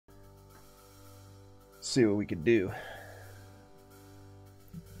See what we could do.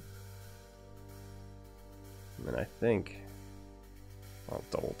 And I think I'll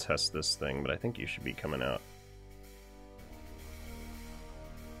double test this thing, but I think you should be coming out.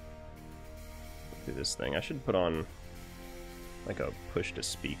 Do this thing. I should put on like a push to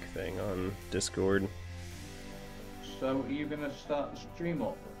speak thing on Discord. So are you gonna start the stream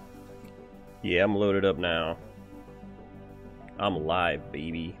up? Yeah, I'm loaded up now. I'm live,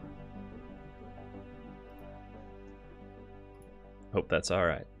 baby. Hope that's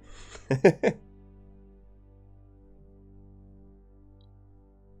alright.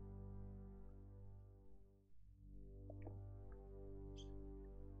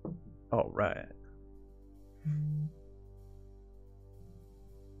 Alright.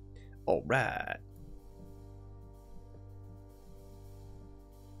 Alright.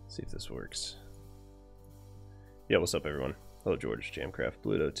 See if this works. Yeah, what's up everyone? Hello George, Jamcraft,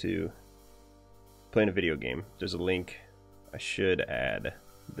 Bluto 2. Playing a video game. There's a link. I should add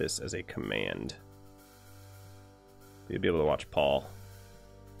this as a command. You'll be able to watch Paul.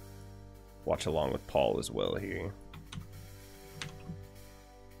 Watch along with Paul as well here.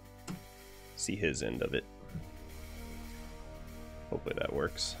 See his end of it. Hopefully that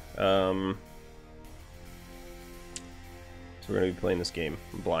works. So we're going to be playing this game.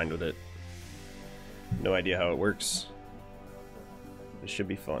 I'm blind with it. No idea how it works. It should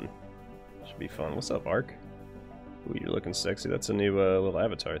be fun. Should be fun. What's up, Ark? Ooh, you're looking sexy. That's a new little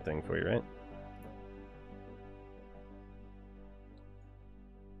avatar thing for you, right?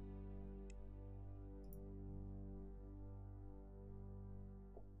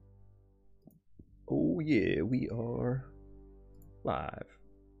 Oh yeah, we are live.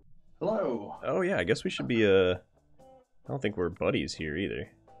 Hello. Oh yeah, I guess we should be I don't think we're buddies here either.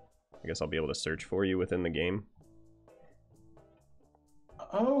 I guess I'll be able to search for you within the game.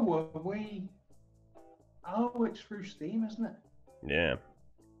 Oh, are we? Oh, it's through Steam, isn't it? Yeah.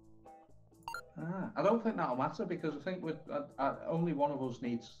 Ah, I don't think that'll matter because I think only one of us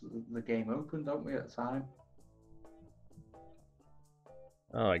needs the game open, don't we, at the time?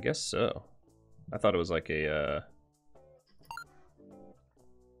 Oh, I guess so. I thought it was like a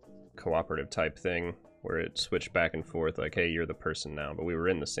cooperative type thing where it switched back and forth, like, hey, you're the person now, but we were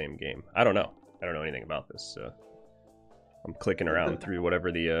in the same game. I don't know. I don't know anything about this, so I'm clicking around through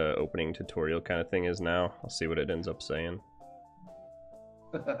whatever the opening tutorial kind of thing is now. I'll see what it ends up saying.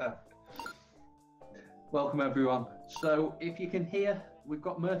 Welcome, everyone. So, if you can hear, we've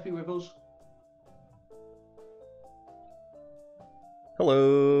got Murphy with us.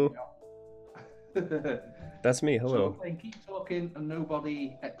 Hello. That's me, hello. So we're playing Keep Talking and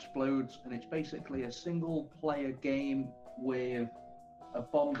Nobody Explodes, and it's basically a single-player game with a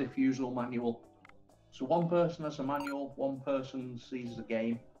bomb defusal manual. So one person has a manual, one person sees the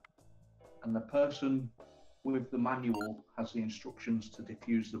game, and the person with the manual has the instructions to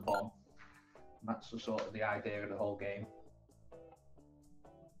defuse the bomb. And that's the sort of the idea of the whole game.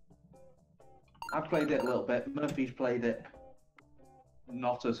 I've played it a little bit. Murphy's played it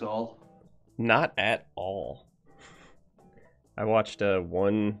not at all. Not at all. I watched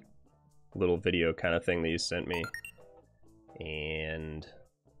one little video kind of thing that you sent me, and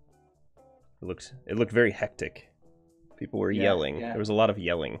it looked very hectic. People were yelling. Yeah. There was a lot of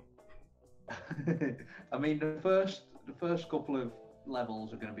yelling. I mean, the first couple of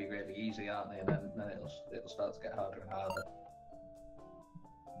levels are going to be really easy, aren't they? And then it'll start to get harder and harder.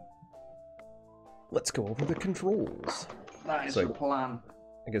 Let's go over the controls. That is the plan.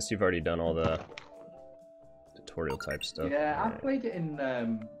 I guess you've already done all the tutorial type stuff. Yeah, I've played it in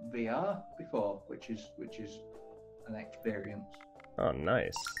VR before, which is an experience. Oh,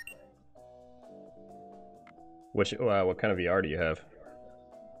 nice. What kind of VR do you have?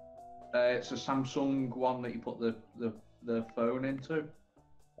 It's a Samsung one that you put the phone into.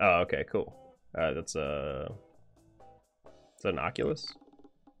 Oh, okay, cool. Is that an Oculus?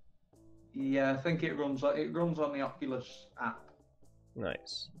 Yeah, I think it runs on the Oculus app.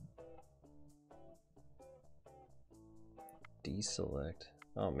 Nice. Deselect.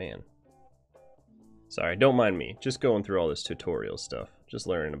 Oh man. Sorry, don't mind me. Just going through all this tutorial stuff. Just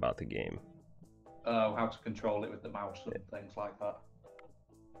learning about the game. Oh, how to control it with the mouse and things like that.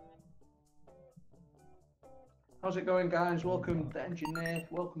 How's it going, guys? Welcome, The Engineer.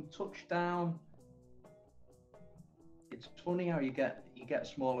 Welcome, Touchdown. It's funny how you get a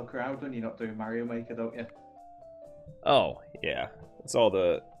smaller crowd when you're not doing Mario Maker, don't you? Oh, yeah. It's all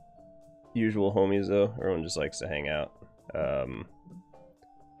the usual homies, though. Everyone just likes to hang out.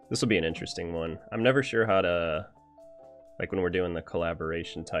 This will be an interesting one. I'm never sure how to, like when we're doing the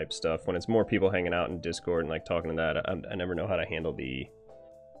collaboration type stuff, when it's more people hanging out in Discord and like talking to that, I never know how to handle the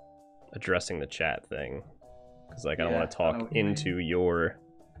addressing the chat thing. Because, like, I don't Yeah, want to I know talk what you mean. into your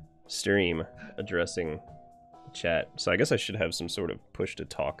stream addressing the chat. So I guess I should have some sort of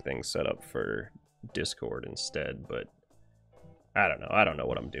push-to-talk thing set up for Discord instead, but I don't know. I don't know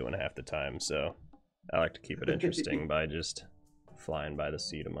what I'm doing half the time, so I like to keep it interesting by just flying by the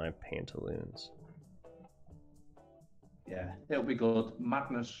seat of my pantaloons. Yeah, it'll be good.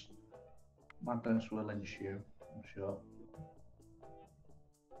 Madness will ensue, I'm sure.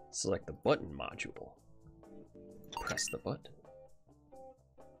 Select the button module. Press the button.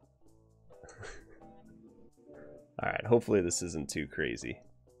 Alright, hopefully this isn't too crazy.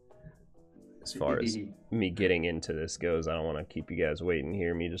 As far as me getting into this goes, I don't want to keep you guys waiting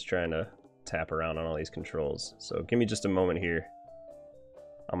here, me just trying to tap around on all these controls. So give me just a moment here.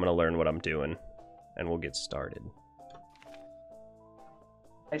 I'm going to learn what I'm doing, and we'll get started.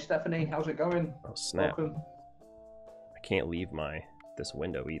 Hey Stephanie, how's it going? Oh snap. Welcome. I can't leave this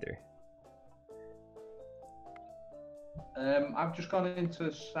window either. I've just gone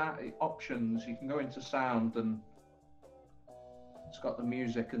into options. You can go into sound, and it's got the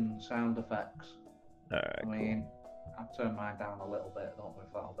music and sound effects. Alright, I mean, I've turned mine down a little bit. I don't know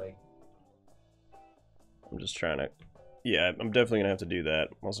if that'll be. I'm just trying to... Yeah, I'm definitely going to have to do that.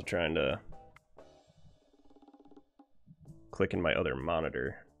 I'm also trying to click in my other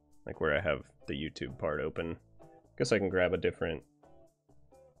monitor, like where I have the YouTube part open. Guess I can grab a different...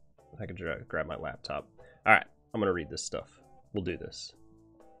 I could grab my laptop. Alright, I'm going to read this stuff. We'll do this.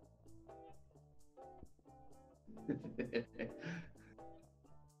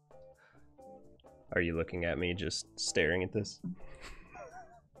 Are you looking at me just staring at this?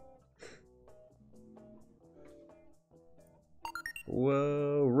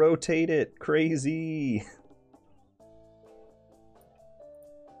 Whoa, rotate it, crazy.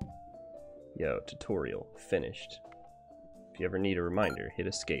 Yo, tutorial finished. If you ever need a reminder, hit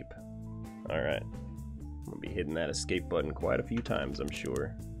escape. Alright. I'm gonna be hitting that escape button quite a few times, I'm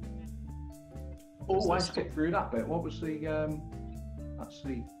sure. Oh, I skipped through that bit. What was the, that's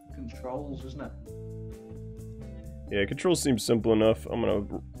the controls, isn't it? Yeah, controls seem simple enough. I'm gonna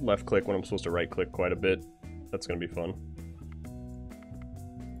left click when I'm supposed to right click quite a bit. That's gonna be fun.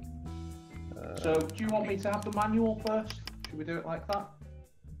 So, do you want me to have the manual first? Should we do it like that?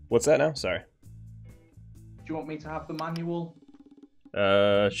 What's that now? Sorry. Do you want me to have the manual?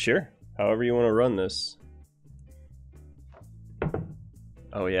 Sure. However you want to run this.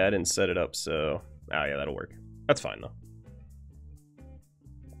 Oh yeah, I didn't set it up, so... Oh yeah, that'll work. That's fine, though.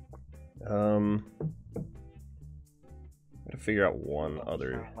 Gotta figure out one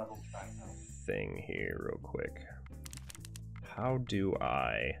other thing here real quick. How do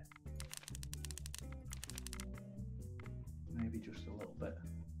I... Maybe just a little bit.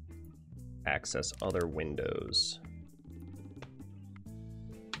 access other windows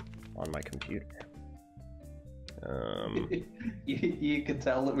on my computer? You can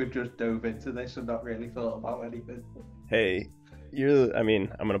tell that we've just dove into this and not really thought about anything. Hey, I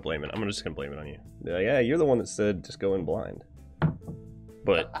mean, I'm gonna blame it. I'm just gonna blame it on you. Yeah, you're the one that said just go in blind.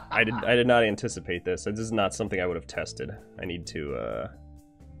 But I did not anticipate this. This is not something I would have tested. I need to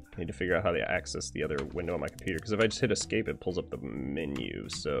figure out how to access the other window on my computer, because if I just hit escape, it pulls up the menu.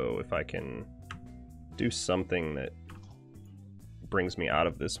 So if I can do something that brings me out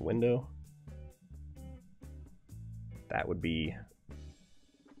of this window, that would be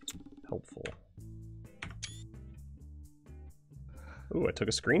helpful. Ooh, I took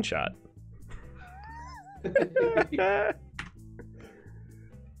a screenshot.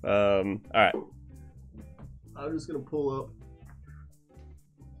 Alright. I'm just gonna pull up.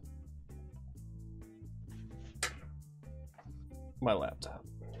 My laptop.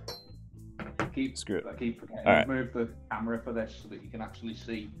 Screw it. I keep forgetting All right. to move the camera for this so that you can actually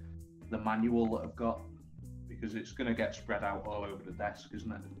see the manual that I've got, because it's going to get spread out all over the desk,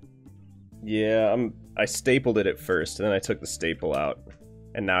 isn't it? Yeah, I stapled it at first, and then I took the staple out,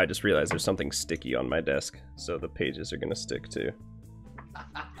 and now I just realized there's something sticky on my desk, so the pages are gonna stick too.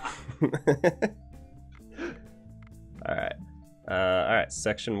 Alright. Alright,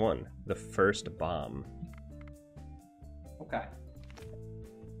 section 1. The first bomb. Okay.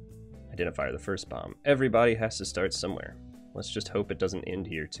 Identify the first bomb. Everybody has to start somewhere. Let's just hope it doesn't end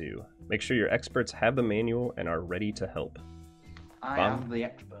here too. Make sure your experts have the manual and are ready to help. I am the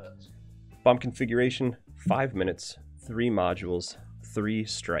expert. Bomb configuration, 5 minutes, 3 modules, 3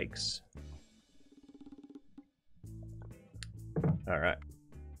 strikes. Alright.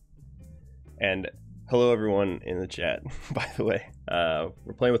 And hello everyone in the chat, by the way.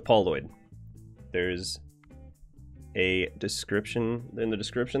 We're playing with Paul Lloyd. There's a description. In the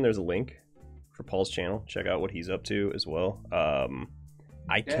description, there's a link for Paul's channel. Check out what he's up to as well.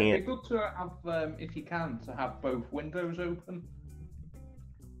 I Yeah, can't. it'd be good to have, if you can, to have both windows open.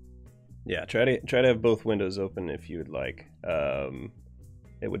 Yeah, try to have both windows open if you would like.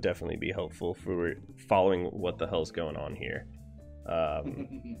 It would definitely be helpful for following what the hell's going on here.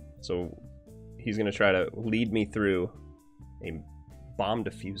 So he's gonna try to lead me through a bomb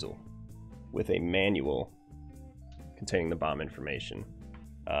defusal with a manual containing the bomb information.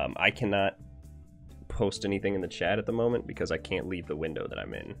 I cannot post anything in the chat at the moment because I can't leave the window that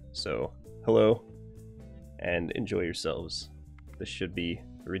I'm in. So hello and enjoy yourselves. This should be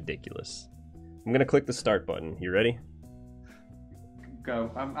ridiculous. I'm gonna click the start button. You ready?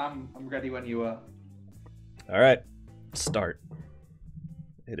 Go. I'm ready when you are. All right, start.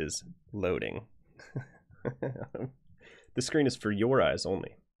 It is loading. The screen is for your eyes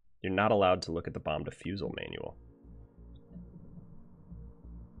only. You're not allowed to look at the bomb defusal manual.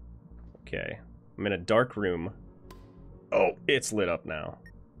 Okay, I'm in a dark room. Oh, it's lit up now.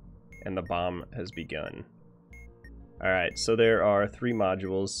 And the bomb has begun. Alright, so there are 3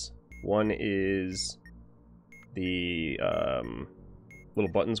 modules. One is the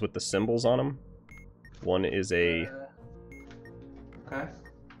little buttons with the symbols on them. One is a... Okay.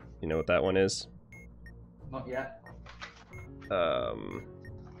 You know what that one is? Not yet.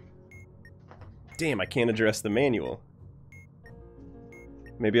 Damn, I can't address the manual.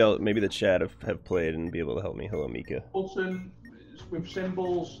 Maybe the chat have played and be able to help me. Hello, Mika. Button with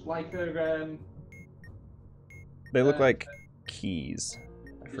symbols like a They look like keys.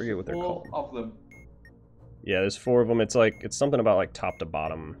 I forget what they're called. 4 of them. Yeah, there's 4 of them. It's something about like top to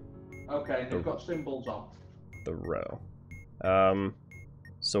bottom. Okay, they've got symbols on. The row.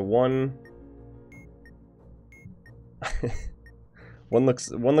 So one one looks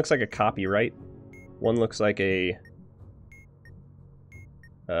like a copyright. One looks like a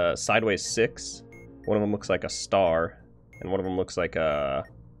sideways 6. One of them looks like a star, and one of them looks like a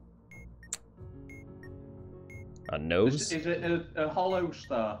nose. Is it a hollow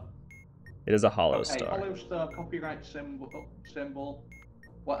star? It is a hollow Okay, star. hollow star, copyright symbol.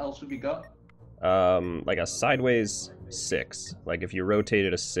 What else have you got? Like a sideways 6. Like if you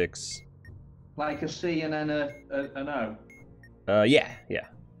rotated a 6. Like a C and then an O. Yeah. Yeah.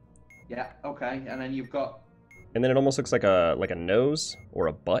 Okay, and then you've got. And then it almost looks like a nose or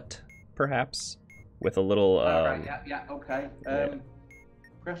a butt, perhaps, with a little. Right. Yeah. Okay. Yeah.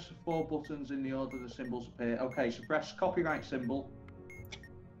 Press the 4 buttons in the order the symbols appear. Okay, so press copyright symbol.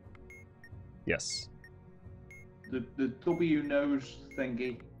 Yes. The W nose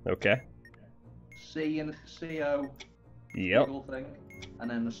thingy. Okay. C and CO. Yep. Thing, and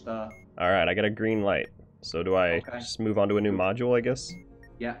then the star. All right, I got a green light. So do I just move on to a new module, I guess?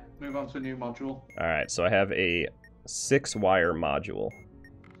 Yeah, move on to a new module. All right, so I have a 6-wire module.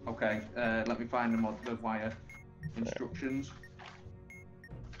 Okay, let me find the wire instructions.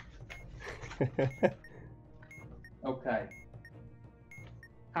 Okay.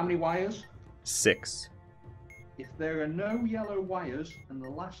 How many wires? 6. If there are no yellow wires and the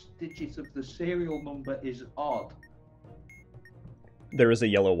last digit of the serial number is odd. There is a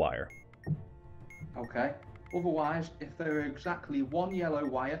yellow wire. Okay. Otherwise, if there are exactly 1 yellow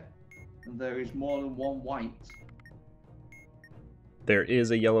wire and there is more than 1 white. There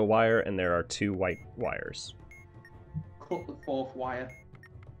is a yellow wire and there are 2 white wires. Cut the 4th wire.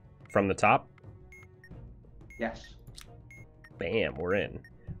 From the top? Yes. Bam, we're in.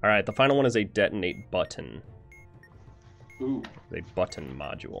 All right, the final one is a detonate button. Ooh. A button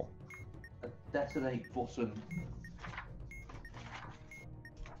module. A detonate button.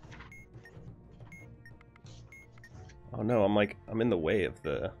 Oh no, I'm in the way of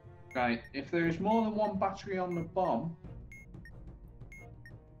the... Right, if there is more than 1 battery on the bomb...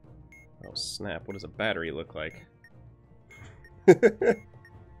 Oh snap, what does a battery look like? I've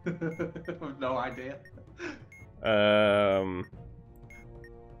no idea.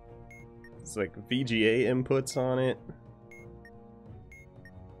 It's like VGA inputs on it.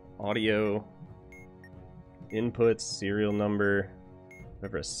 Audio inputs, serial number,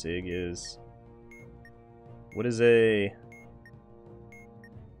 whatever a SIG is. What does a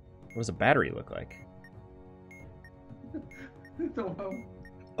battery look like? I don't know.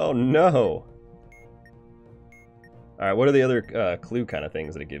 Oh no! Alright, what are the other clue kind of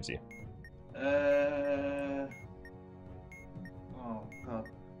things that it gives you? Oh god.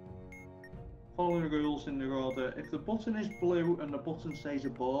 Follow the rules in their order. If the button is blue and the button says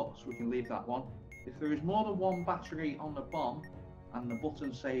abort, so we can leave that one. If there is more than 1 battery on the bomb and the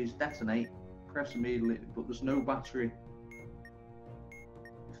button says detonate, press immediately, but there's no battery.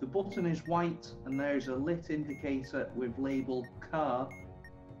 If the button is white and there is a lit indicator with label car.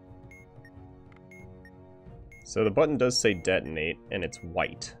 So the button does say detonate, and it's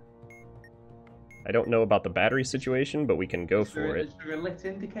white. I don't know about the battery situation, but we can go for it. Is there a lit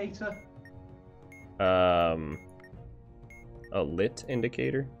indicator? A lit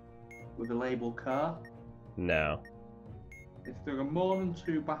indicator? With a label car? No. If there are more than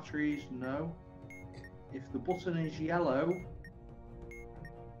 2 batteries, no. If the button is yellow...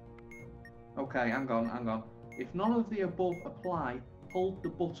 Okay, hang on. If none of the above apply, hold the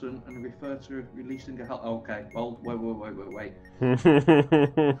button and refer to releasing a help. Okay, well, wait.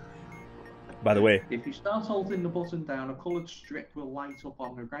 By the way... If you start holding the button down, a coloured strip will light up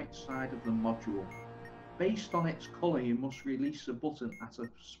on the right side of the module. Based on its colour, you must release the button at a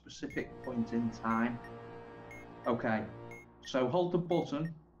specific point in time. Okay, so hold the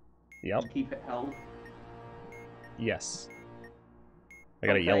button. Yep. To keep it held. Yes. I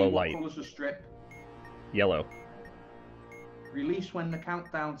got a yellow light. What colour's the strip? Yellow. Release when the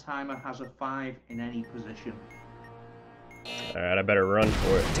countdown timer has a 5 in any position. Alright, I better run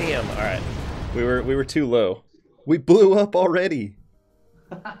for it. Damn, alright. We were too low. We blew up already!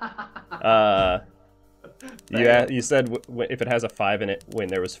 You said if it has a 5 in it when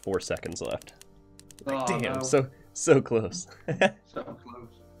there was 4 seconds left. Oh, damn, no. so close. So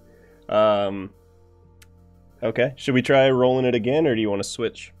close. Okay, should we try rolling it again, or do you want to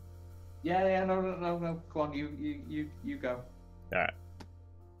switch? Yeah, no. Go on, you go. Alright.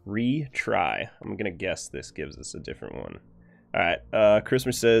 Retry. I'm gonna guess this gives us a different one. Alright,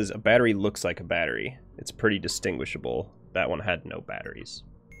 Christmas says, a battery looks like a battery. It's pretty distinguishable. That one had no batteries.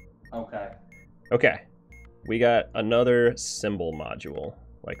 Okay. Okay. We got another symbol module,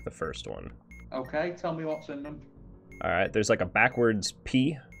 like the first one. Okay, tell me what's in them. Alright, there's like a backwards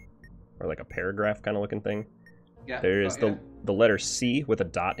P, or like a paragraph kind of looking thing. Yeah. There is the letter C with a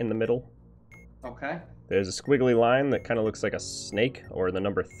dot in the middle. Okay. There's a squiggly line that kind of looks like a snake, or the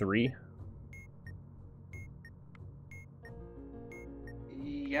number 3.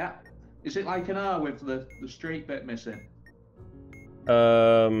 Yeah. Is it like an R with the straight bit missing?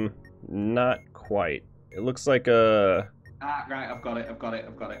 Not quite. It looks like a... Ah, right, I've got it.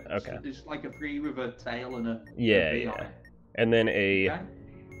 Okay. It's like a 3 with a tail and a yeah. on it. And then a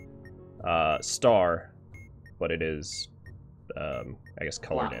star, but it is, I guess,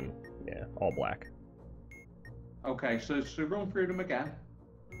 colored Black. in. Yeah, all black. Okay, so run through them again.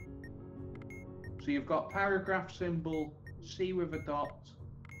 So you've got paragraph symbol, C with a dot,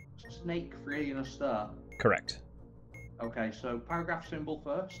 snake 3 and a star. Correct. Okay, so paragraph symbol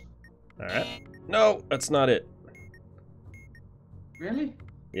first. Alright. No, that's not it. Really?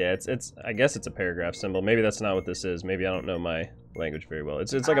 Yeah, it's. I guess it's a paragraph symbol. Maybe that's not what this is. Maybe I don't know my language very well.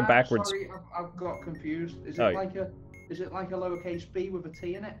 It's like a backwards... Sorry, I've got confused. Is it like a lowercase b with a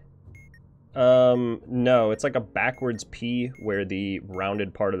T in it? No, it's like a backwards P where the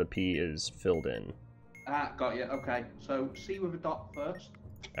rounded part of the P is filled in. Ah, got you. Okay, so C with a dot first.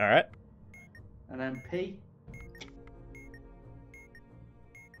 Alright. And then P.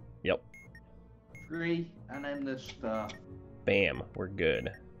 Yep. 3, and then the star. Bam, we're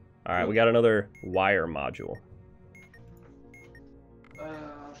good. Alright, we got another wire module.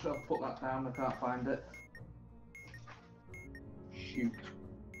 So I'll put that down, I can't find it. Shoot.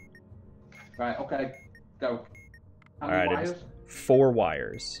 Right, okay, go. How many Alright, wires? it's 4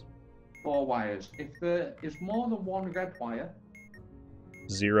 wires. 4 wires. If there is more than 1 red wire,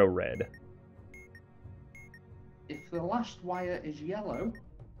 0 red. if the last wire is yellow,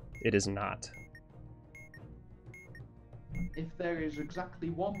 It is not. if there is exactly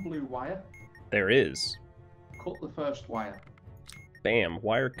 1 blue wire, There is. cut the first wire. Bam,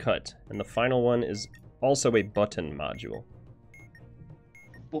 wire cut. And the final one is also a button module.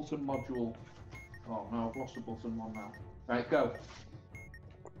 Button module. Oh no, I've lost the button one now. Right, go.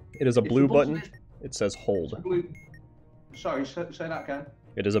 It is a If blue the button button. It says hold. Blue. Sorry, say that again.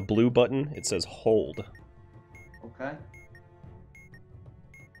 It is a blue button. It says hold. Okay.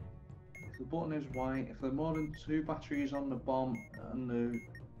 If the button is white, if there are more than 2 batteries on the bomb, and the...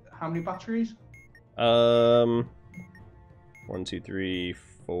 How many batteries? 1, 2, 3,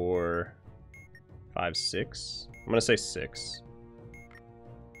 4, 5, 6. I'm gonna say 6.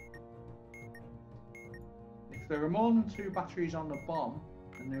 If there are more than 2 batteries on the bomb,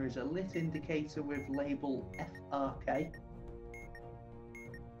 and there is a lit indicator with label FRK.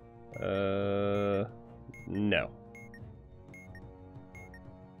 No.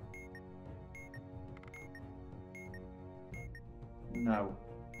 No.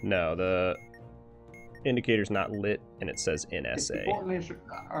 No, the indicator's not lit, and it says If the NSA. button is...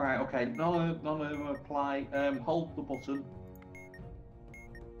 Alright, okay, none of them apply. Hold the button.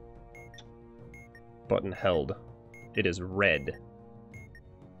 Button held. It is red.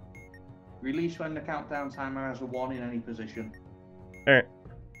 Release when the countdown timer has a 1 in any position. Alright.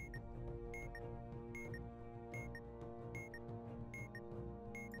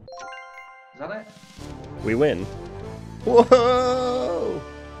 Is that it? We win. Whoa!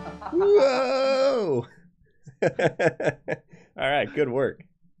 Whoa! Alright, good work.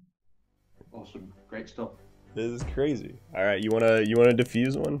 Awesome. Great stuff. This is crazy. Alright, you wanna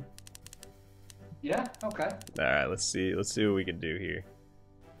defuse one? Yeah, okay. Alright, let's see what we can do here.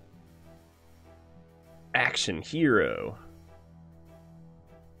 Action hero.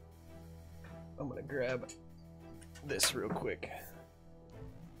 I'm gonna grab this real quick.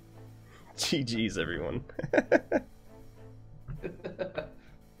 GG's, everyone.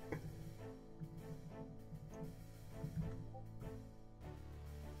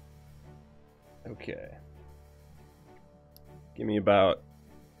 Okay. Give me about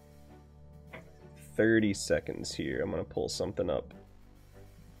 30 seconds here. I'm gonna pull something up.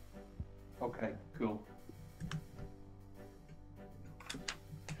 Okay, cool.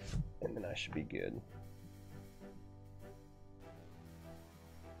 And then I should be good.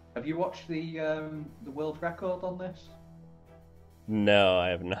 Have you watched the world record on this? No, I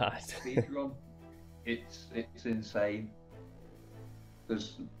have not. Speedrun? It's insane.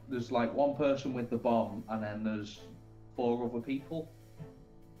 There's like one person with the bomb, and then there's 4 other people,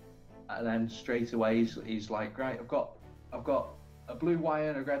 and then straight away he's like, right, I've got a blue wire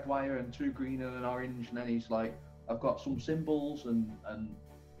and a red wire and 2 green and an orange, and then he's like, I've got some symbols, and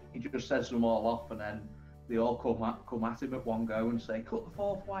he just says them all off, and then they all come at him at one go and say, cut the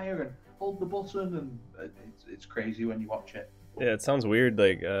 4th wire and hold the button, and it's crazy when you watch it. Yeah, it sounds weird,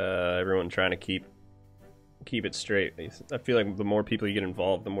 like everyone trying to keep it straight. I feel like the more people you get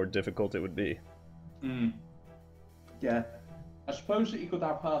involved, the more difficult it would be. Yeah. I suppose that you could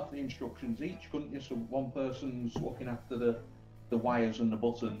have half the instructions each, couldn't you? So one person's looking after the wires and the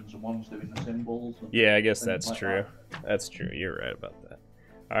buttons, and one's doing the symbols. And yeah, I guess that's like true. that. That's true. You're right about that.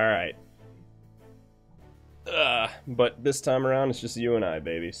 All right. But this time around, it's just you and I,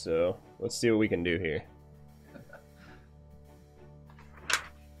 baby. So let's see what we can do here.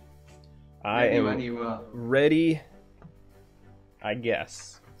 I am ready, I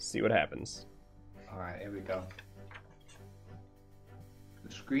guess. See what happens. Alright, here we go.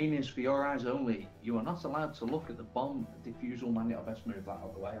 The screen is for your eyes only. You are not allowed to look at the bomb defusal manual. Best move that out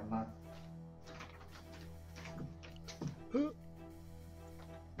of the way on that.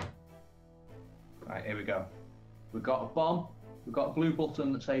 Right, here we go. We've got a bomb. We've got a blue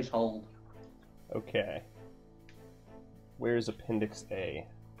button that says hold. Okay. Where's Appendix A?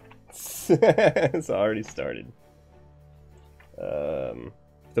 It's already started.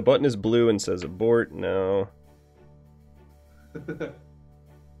 If the button is blue and says abort, no.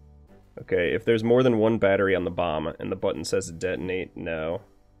 Okay, if there's more than one battery on the bomb and the button says detonate, no.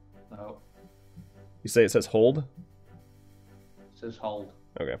 No. You say it says hold? It says hold.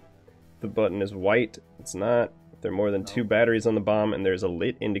 Okay. The button is white, it's not. If there are more than 2 batteries on the bomb and there's a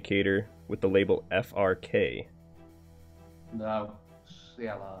lit indicator with the label FRK. No.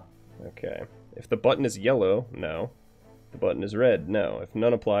 CLR. Okay. If the button is yellow, no. If the button is red, no. If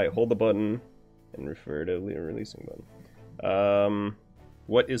none apply, hold the button and refer to releasing button.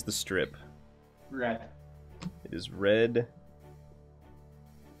 What is the strip? Red. It is red.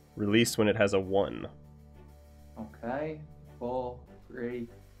 Release when it has a 1. Okay. 4, 3,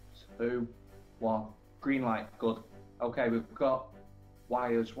 2, 1. Green light. Good. Okay, we've got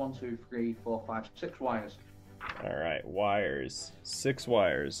wires. 1, 2, 3, 4, 5, 6 wires. Alright, wires. 6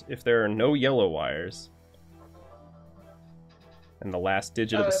 wires. If there are no yellow wires, and the last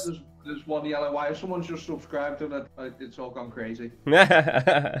digit of the... There's 1 yellow wire. Someone's just subscribed and it's all gone crazy. What?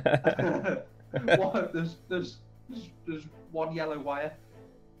 There's 1 yellow wire.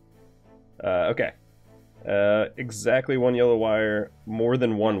 Okay. Exactly 1 yellow wire, more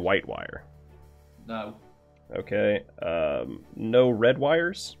than 1 white wire. No. Okay. No red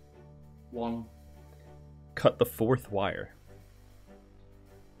wires? 1. Cut the 4th wire.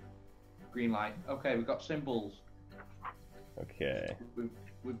 Green light. Okay, we've got symbols. Okay.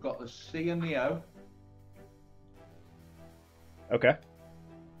 We've got the C and the O. Okay.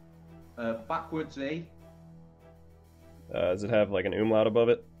 Backwards E. Does it have like an umlaut above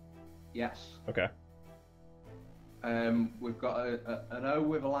it? Yes. Okay. We've got an O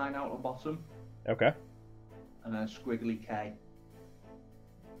with a line out the bottom. Okay. And a squiggly K.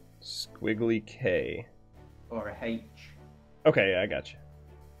 Squiggly K. Or a H. Okay, I got you.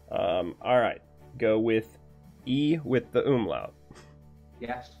 Alright. Go with E with the umlaut.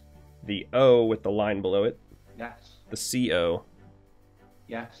 Yes. The O with the line below it. Yes. The CO.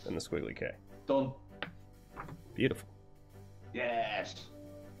 Yes. And the squiggly K. Done. Beautiful. Yes.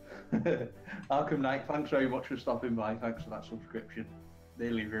 Arkham Knight, thanks very much for stopping by. Thanks for that subscription.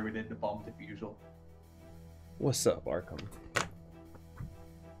 Nearly ruining the bomb defusal. What's up, Arkham?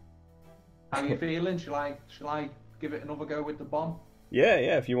 How you feeling? Shall I give it another go with the bomb? Yeah,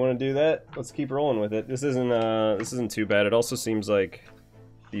 if you want to do that, let's keep rolling with it. This isn't too bad. It also seems like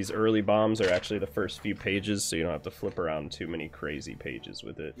these early bombs are actually the first few pages, so you don't have to flip around too many crazy pages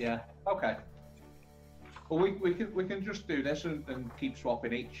with it. Yeah. Okay. Well, we can just do this and keep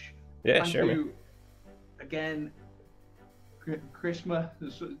swapping each. Yeah, Thank sure. you again, Chrisma.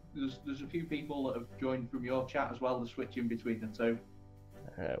 There's a few people that have joined from your chat as well. They're switching between the two.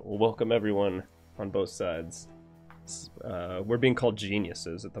 All right. Well, welcome everyone on both sides. We're being called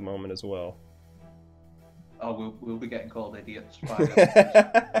geniuses at the moment as well. Oh, we'll be getting called idiots.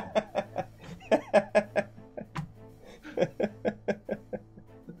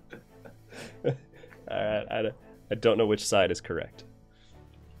 Alright, I don't know which side is correct.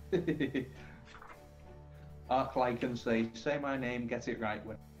 Arc like and say my name, get it right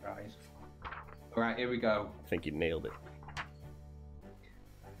when it rise. Alright, here we go. I think you nailed it.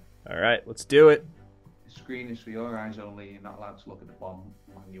 Alright, let's do it. The screen is for your eyes only. You're not allowed to look at the bomb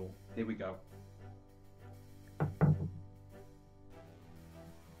manual. Here we go.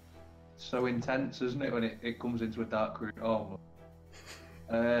 So intense, isn't it, when it comes into a dark room? Oh.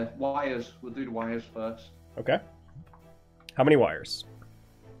 Wires. We'll do the wires first. Okay. How many wires?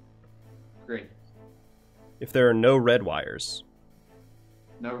 3. If there are no red wires,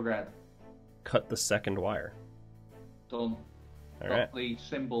 No red. cut the second wire. Done. Alright. Got the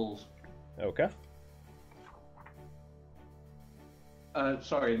symbols. Okay.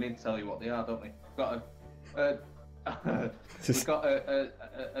 Sorry, I need to tell you what they are, don't we? We've got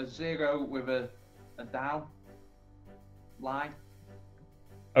a 0 with a down line.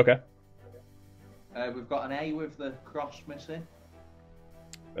 Okay. We've got an A with the cross missing.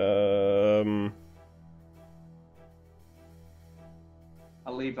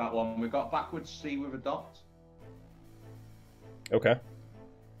 I'll leave that one. We've got backwards C with a dot. Okay.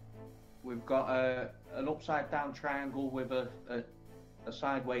 We've got an upside down triangle with a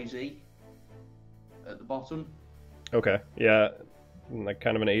sideways E at the bottom. Okay. Yeah. Like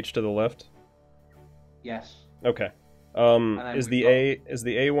kind of an H to the left. Yes. Okay. Is the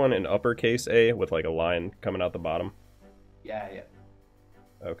A one an uppercase A with like a line coming out the bottom? Yeah.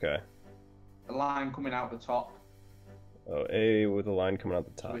 Okay. A line coming out the top. Oh, A with a line coming out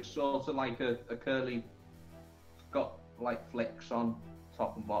the So top. it's sort of like a curly. It's got like flicks on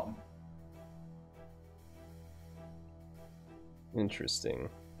top and bottom. Interesting.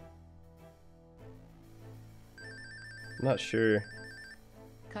 I'm not sure.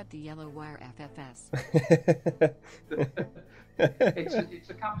 Cut the yellow wire FFS. It's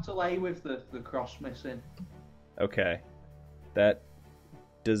a capital A with the cross missing. Okay. That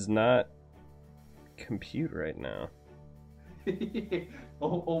does not compute right now.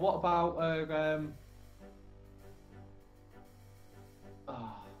 or what about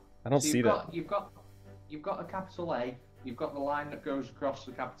I don't so see that. You've got a capital A. You've got the line that goes across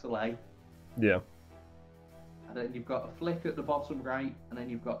the capital A. Yeah. And then you've got a flick at the bottom right, and then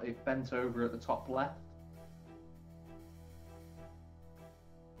you've got it bent over at the top left.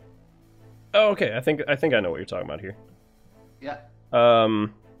 Oh, okay. I think I know what you're talking about here. Yeah.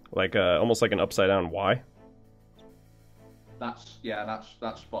 Like almost like an upside down Y. That's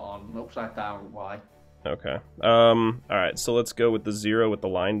spot on. Upside down Y. Okay. All right. So let's go with the 0 with the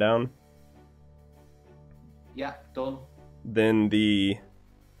line down. Yeah, done. Then the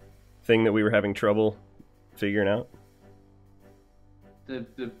thing that we were having trouble figuring out.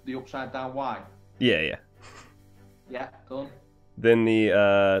 The upside down Y. Yeah. Yeah, done. Then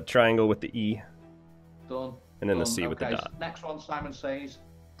the triangle with the E. Done. And then done. the C with the Okay, dot. Next one, Simon Says.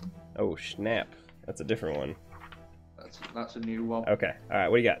 Oh snap! That's a different one. That's a new one. Okay. All right.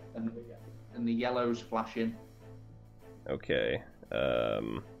 What do you got? And the yellow's flashing. Okay.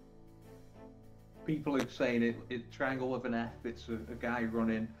 People are saying it triangle with an F. It's a guy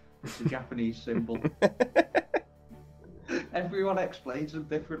running. It's a Japanese symbol. Everyone explains them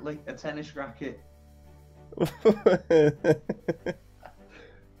differently. A tennis racket. Alright,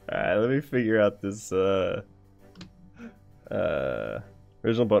 let me figure out this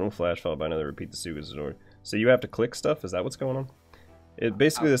original button will flash followed by another repeat the sequence in order. So you have to click stuff? Is that what's going on? It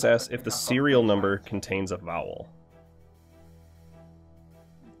basically this asks if the serial number contains a vowel.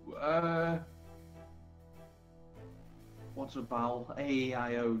 What's a vowel?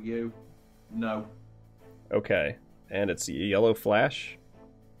 A-E-I-O-U. No. Okay. And it's yellow flash?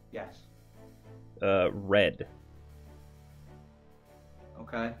 Yes. Red.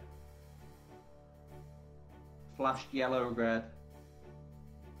 Okay. Flashed yellow, red.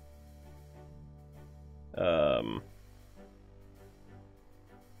 Chat's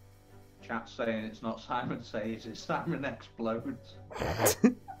saying it's not Simon Says, it's Simon Explodes.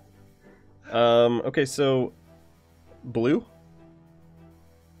 Okay, so blue?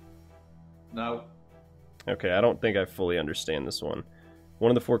 No. Okay, I don't think I fully understand this one. One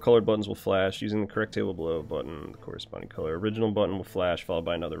of the 4 colored buttons will flash. Using the correct table below button, the corresponding color. Original button will flash, followed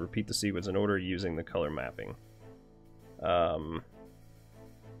by another. Repeat the sequence in order using the color mapping.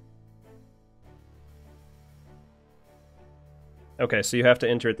 Okay, so you have to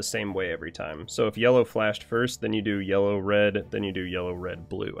enter it the same way every time. So if yellow flashed first, then you do yellow, red, then you do yellow, red,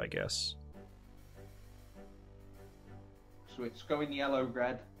 blue, I guess. So it's going yellow,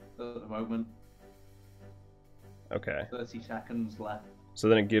 red at the moment. Okay. 30 seconds left. So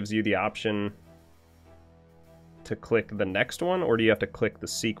then it gives you the option to click the next one, or do you have to click the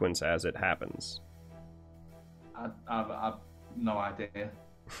sequence as it happens? I've no idea.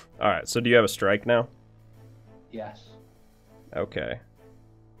 Alright, so do you have a strike now? Yes. Okay.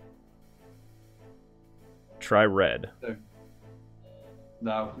 Try red.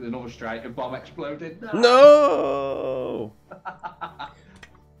 No, another strike. A bomb exploded. No!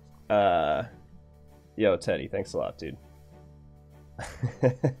 Yo, Teddy, thanks a lot, dude.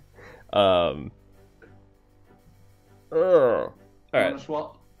 Alright.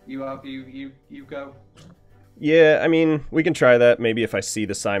 What? You go. Yeah, I mean, we can try that. Maybe if I see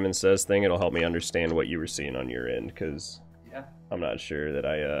the Simon Says thing, it'll help me understand what you were seeing on your end, because yeah, I'm not sure that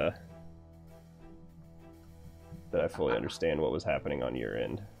I fully understand what was happening on your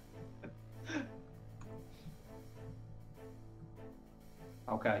end.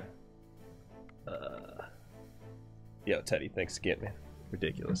 Okay. Yo, Teddy, thanks again, man.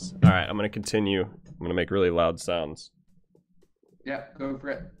 Ridiculous. Alright, I'm gonna continue. I'm gonna make really loud sounds. Yeah, go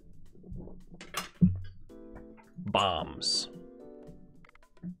for it. Bombs.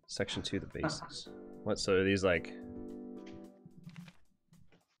 Section 2, the bases. What, so are these like...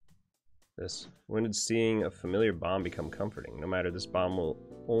 This. When did seeing a familiar bomb become comforting? No matter, this bomb will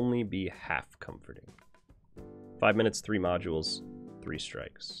only be half comforting. 5 minutes, 3 modules, 3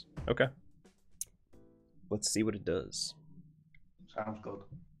 strikes. Okay. Let's see what it does. Sounds good.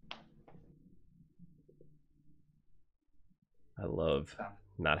 I love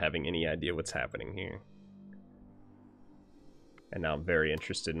not having any idea what's happening here. And now I'm very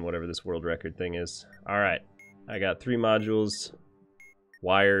interested in whatever this world record thing is. Alright, I got 3 modules,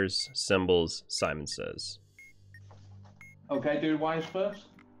 wires, symbols, Simon Says. Okay, do wires first.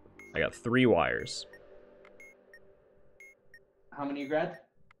 I got 3 wires. How many red?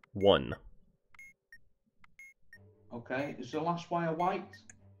 1. Okay, is the last wire white?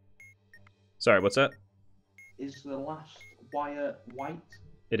 Sorry, what's that? Is the last wire white?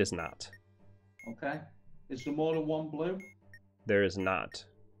 It is not. Okay. Is there more than 1 blue? There is not.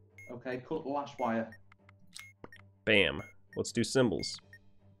 Okay, cut the last wire. Bam. Let's do symbols.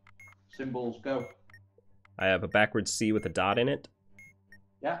 Symbols, go. I have a backwards C with a dot in it.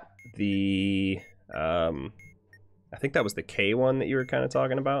 Yeah. The, I think that was the K one that you were kind of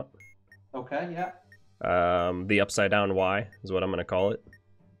talking about. Okay, yeah. The upside down Y is what I'm going to call it.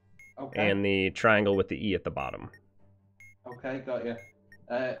 Okay. And the triangle with the E at the bottom. Okay, got you.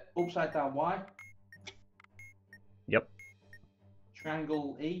 Upside down Y. Yep.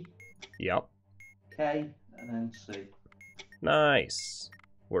 Triangle E. Yep. K, and then C. Nice.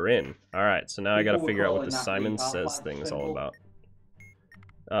 We're in. Alright, so now I gotta People were figure out what calling the that Simon the Says half-life thing is all symbol. about.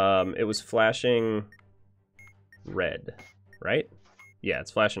 It was flashing red, right? Yeah,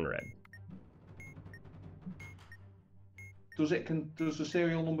 it's flashing red. Does the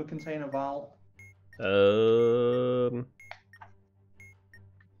serial number contain a vowel?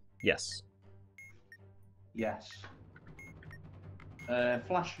 Yes. Yes.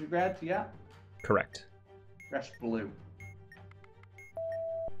 Flash red, yeah. Correct. Rest blue.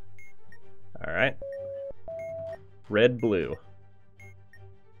 Alright. Red, blue.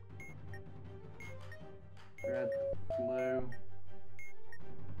 Red, blue.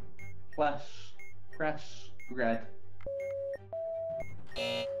 Press red.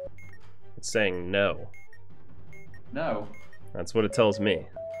 It's saying no. No. That's what it tells me.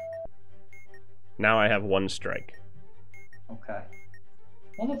 Now I have 1 strike. Okay.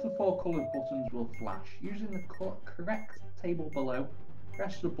 One of the 4 coloured buttons will flash. Using the correct table below,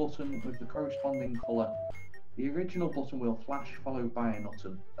 press the button with the corresponding colour. The original button will flash, followed by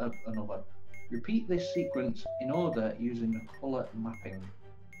another. Repeat this sequence in order using the colour mapping.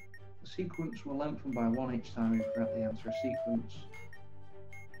 The sequence will lengthen by 1 each time you correctly answer a sequence.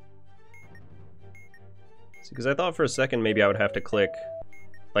 Because I thought for a second maybe I would have to click,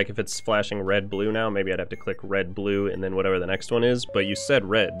 like if it's flashing red, blue now, maybe I'd have to click red, blue, and then whatever the next one is, but you said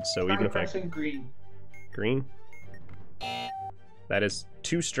red, so Try even if I... pressing green. Green. That is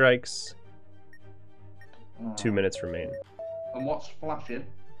 2 strikes. 2 minutes remain. And what's flashing?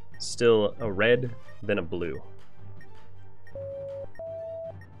 Still a red, then a blue.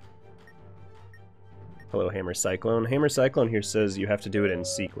 Hello, Hammer Cyclone. Hammer Cyclone here says you have to do it in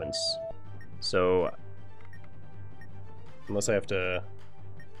sequence. So, unless I have to...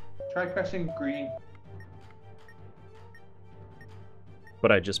 Try pressing green.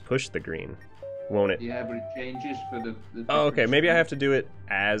 But I just pushed the green. Won't it? Yeah, but it changes for the Oh, okay. different Maybe I screen. have to do it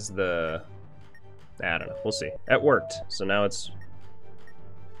as the... I don't know. We'll see. That worked. So now it's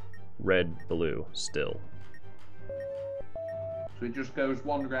red, blue still. So it just goes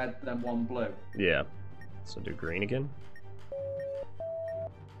 1 red, then 1 blue. Yeah. So do green again.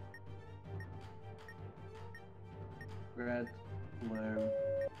 Red, blue.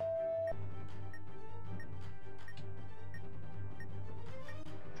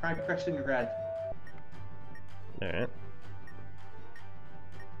 Try pressing red. Alright.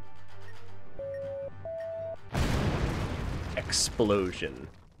 Explosion.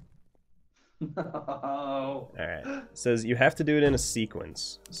 No. Alright. It says you have to do it in a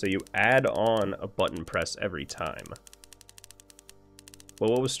sequence. So you add on a button press every time.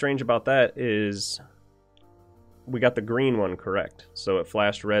 Well, what was strange about that is we got the green one correct. So it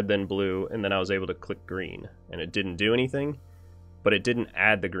flashed red, then blue, and then I was able to click green. And it didn't do anything, but it didn't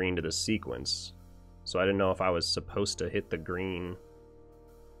add the green to the sequence. So I didn't know if I was supposed to hit the green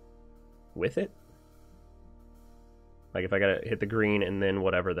with it. Like if I gotta hit the green and then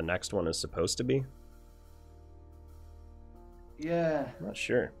whatever the next one is supposed to be. Yeah. I'm not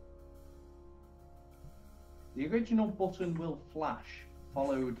sure. The original button will flash,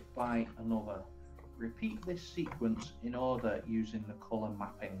 followed by another. Repeat this sequence in order using the colour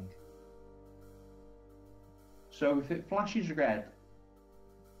mapping. So if it flashes red,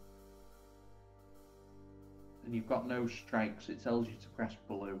 and you've got no strikes, it tells you to press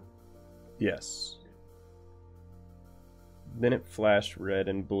blue. Yes. Then it flashed red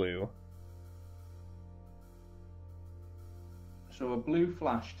and blue. So a blue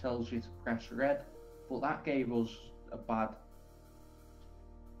flash tells you to press red, but that gave us a bad...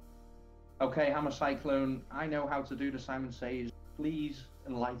 Okay, Hammer Cyclone, I know how to do the Simon Says. Please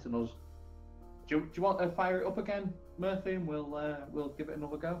enlighten us. Do you want to fire it up again, Murphy, and we'll give it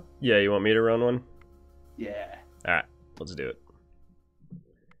another go? Yeah, you want me to run one? Yeah. Alright, let's do it.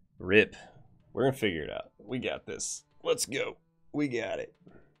 Rip. We're gonna figure it out. We got this. Let's go. We got it.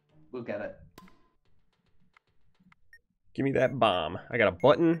 We'll get it. Give me that bomb. I got a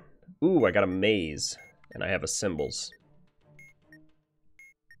button. Ooh, I got a maze. And I have a symbols.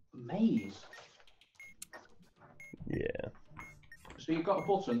 Maze. Yeah. So you've got a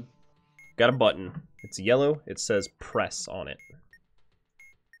button. Got a button. It's yellow. It says press on it.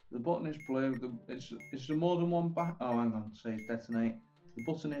 The button is blue. Is there more than one back? Oh, hang on. It says detonate. The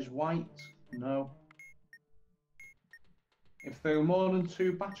button is white. No. If there are more than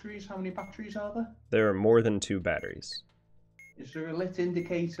 2 batteries, how many batteries are there? There are more than 2 batteries. Is there a lit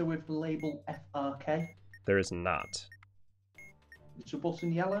indicator with the label FRK? There is not. Is the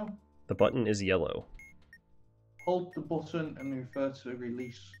button yellow? The button is yellow. Hold the button and refer to the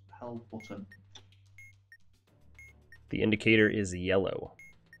release held button. The indicator is yellow.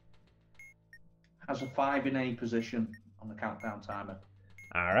 Has a 5 in A position on the countdown timer.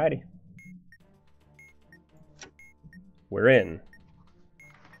 Alrighty. We're in.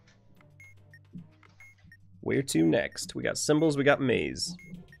 Where to next? We got symbols, we got maze.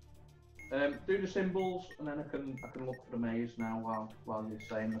 Do the symbols, and then I can look for the maze now while you're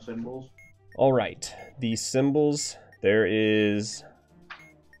saying the symbols. Alright, the symbols, there is...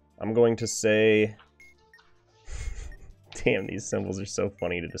 I'm going to say... Damn, these symbols are so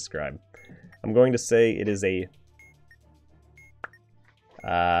funny to describe. I'm going to say it is a...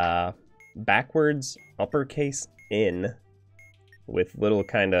 backwards uppercase N with little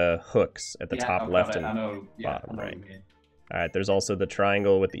kind of hooks at the top left and bottom right. Alright, there's also the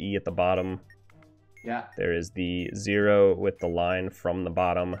triangle with the E at the bottom. Yeah. There is the 0 with the line from the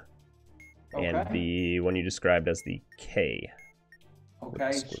bottom. Okay. And the one you described as the K.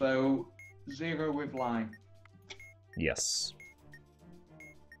 Okay, so 0 with line. Yes.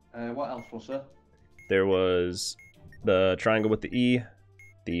 What else was there? There was the triangle with the E,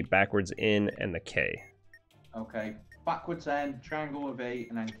 the backwards N, and the K. Okay, backwards N, triangle with A,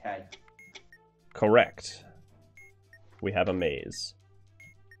 and then K. Correct. We have a maze.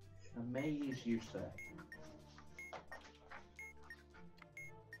 A maze, you say?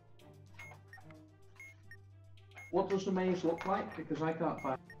 What does the maze look like? Because I can't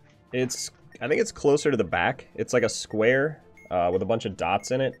find... I think it's closer to the back. It's like a square with a bunch of dots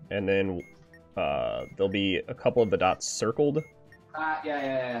in it, and then There'll be a couple of the dots circled.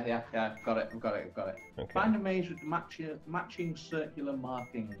 Yeah. Got it. Okay. Find a maze with matching circular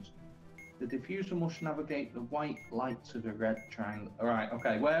markings. The diffuser must navigate the white light to the red triangle. Alright,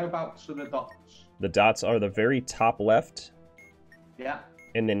 okay. Whereabouts are the dots? The dots are the very top left, Yeah.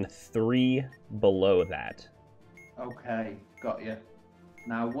 and then 3 below that. Okay, got you.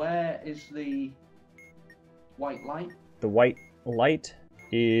 Now, where is the white light? The white light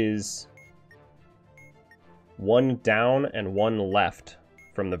is 1 down and 1 left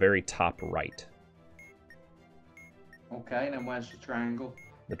from the very top right. Okay, and then where's the triangle?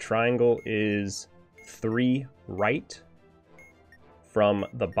 The triangle is 3 right from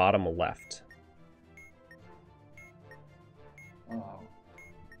the bottom left. Oh.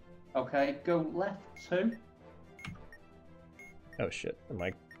 Okay, go left 2. Oh shit, am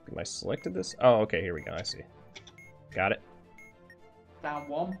I selected this? Oh, okay, here we go, I see. Got it. Down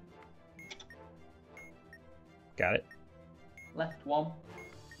 1. Got it. Left 1.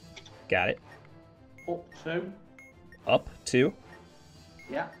 Got it. Up 2. Up 2.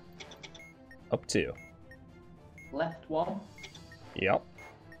 Yeah. Up 2. Left 1. Yep.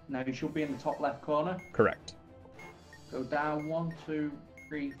 Now you should be in the top left corner. Correct. Go down 1, 2,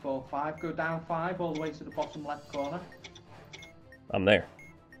 3, 4, 5. Go down 5 all the way to the bottom left corner. I'm there.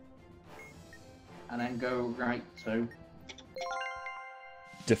 And then go right 2.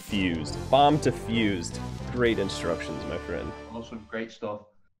 Diffused. Bomb diffused. Great instructions, my friend. Awesome, great stuff.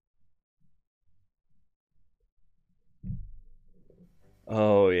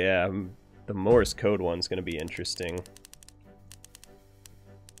 Oh yeah, the Morse code one's gonna be interesting.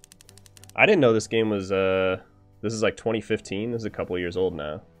 I didn't know this game was this is like 2015. This is a couple years old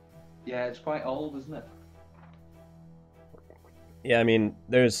now. Yeah, it's quite old, isn't it? Yeah, I mean,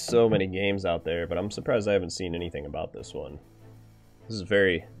 there's so many games out there, but I'm surprised I haven't seen anything about this one. This is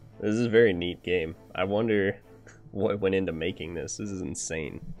a very neat game. I wonder what went into making this. This is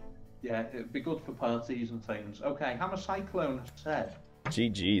insane. Yeah, it'd be good for parties and things. Okay, Hammer Cyclone said.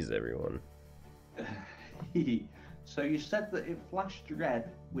 GG's, everyone. So you said that it flashed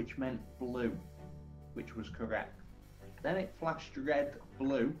red, which meant blue, which was correct. Then it flashed red,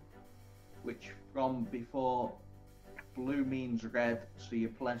 blue, which from before blue means red, so you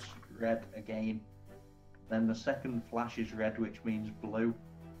press red again. Then the second flash is red, which means blue,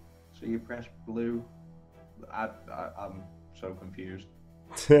 so you press blue. I'm so confused.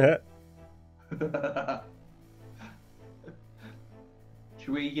 Should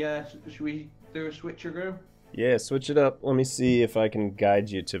we do a switcheroo? Yeah, switch it up. Let me see if I can guide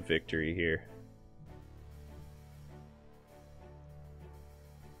you to victory here.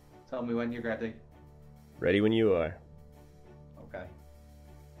 Tell me when you're ready. Ready when you are. Okay.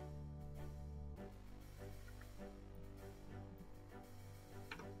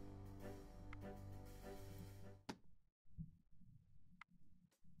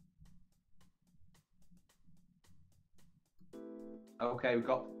 Okay, we've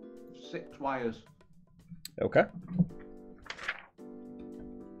got 6 wires. Okay.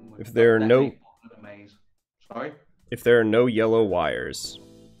 We've If there got are no- that bit of the maze. Sorry? If there are no yellow wires,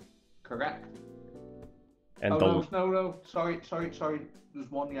 Correct. and No. Sorry. There's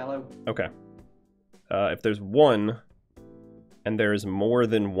 1 yellow. Okay. If there's 1, and there is more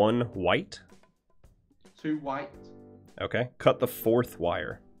than 1 white, 2 white. okay, cut the 4th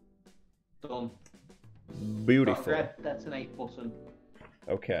wire. Done. Got a Beautiful. red detonate button.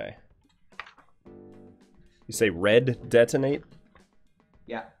 Okay. You say red detonate?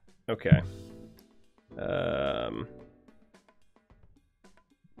 Yeah. Okay.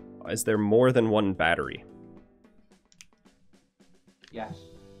 Is there more than 1 battery? Yes.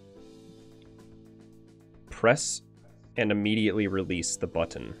 Press and immediately release the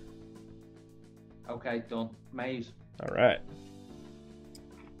button. Okay, done. Maze. All right.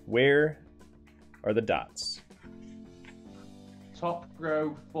 Where are the dots? Top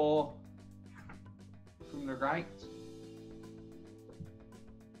row 4 from the right.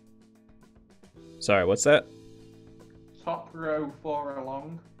 Sorry, what's that? Top row 4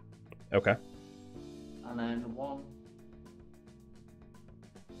 along. Okay. And then 1.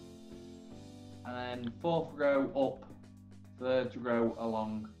 And then 4th row up. 3rd row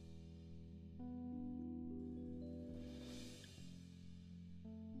along.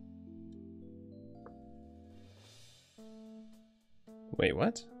 Wait,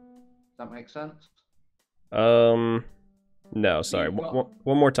 what? Does that make sense? No, sorry.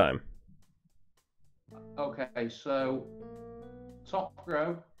 One more time. Okay, so top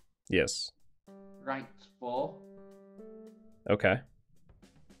row, Yes. right 4. Okay.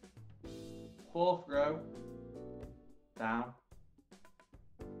 4th row, down.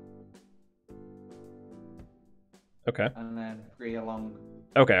 Okay. And then 3 along.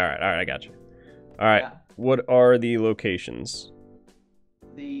 Okay, alright, I got you. Alright, Yeah. what are the locations?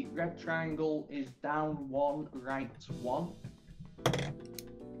 The red triangle is down 1, right 1.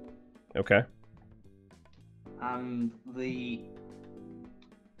 Okay. And the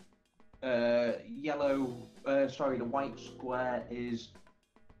the white square is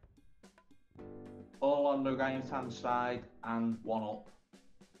all on the right hand side and 1 up.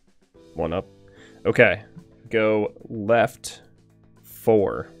 1 up. Okay. Go left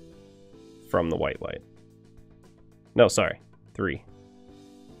 4 from the white light. No, sorry. 3.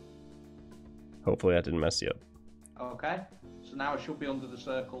 Hopefully that didn't mess you up. Okay, so now it should be under the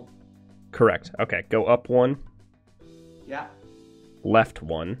circle. Correct. Okay, go up 1, Yeah, left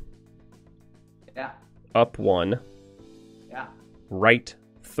 1, yeah, up 1, yeah, right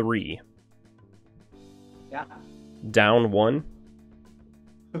 3, yeah, down 1,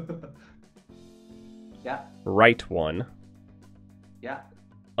 yeah, right 1, yeah,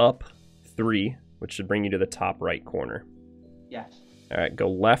 up 3, which should bring you to the top right corner. yes, Alright, go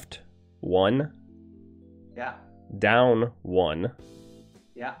left 1, yeah, down 1,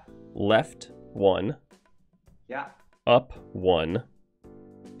 yeah, left 1, yeah, up 1,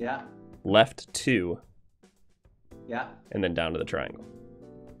 yeah, left 2, yeah. and then down to the triangle.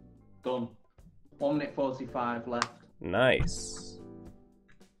 Done. 1 minute 45 left. Nice.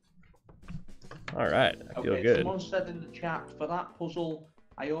 Alright, I feel Okay, good. someone said in the chat, for that puzzle,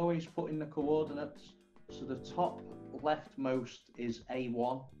 I always put in the coordinates. So the top leftmost is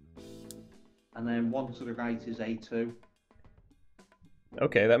A1, and then 1 to the right is A2.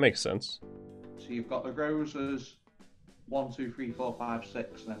 Okay, that makes sense. So you've got the rows as 1, 2, 3, 4, 5,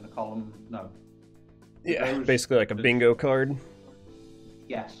 6, and then the column, no. Yeah, Rows basically like a as- bingo card.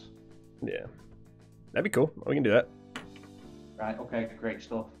 Yes. Yeah. That'd be cool. We can do that. Right, okay, great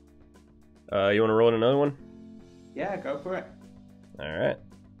stuff. You want to roll in another one? Yeah, go for it. Alright.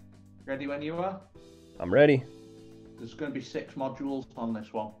 Ready when you are? I'm ready. There's going to be 6 modules on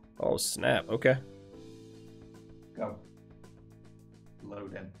this one. Oh, snap. Okay. Go.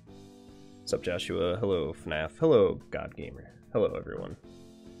 Load in. What's up, Joshua? Hello, FNAF. Hello, God Gamer. Hello, everyone.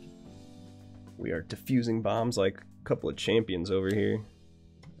 We are defusing bombs like a couple of champions over here.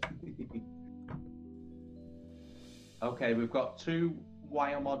 Okay, we've got 2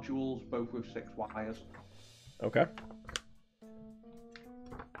 wire modules, both with 6 wires. Okay.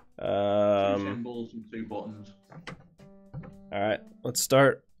 2 symbols and 2 buttons. Alright, let's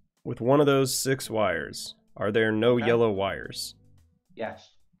start with one of those 6 wires. Are there no Okay. yellow wires?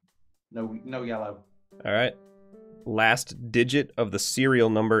 Yes. No yellow. Alright. Last digit of the serial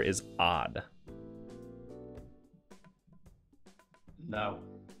number is odd. No.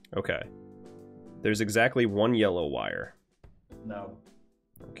 Okay. There's exactly 1 yellow wire. No.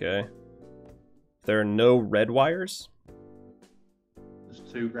 Okay. There are no red wires. There's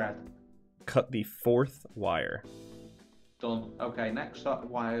 2 red. Cut the 4th wire. Done. Okay, next set of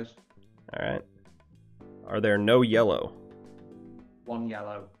wires. Alright. Are there no yellow? 1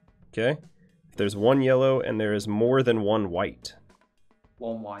 yellow. Okay. If there's 1 yellow and there is more than 1 white.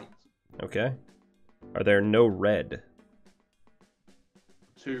 1 white. Okay. Are there no red?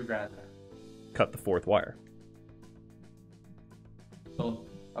 2 red. Cut the 4th wire. Done.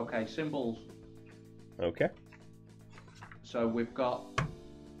 Okay, symbols. Okay. So we've got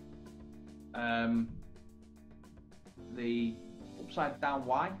the upside down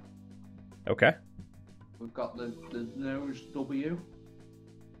Y. Okay. We've got the nose W.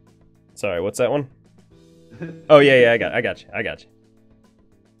 Sorry, what's that one? Oh yeah, I got you.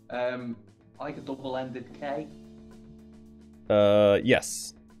 Like a double-ended K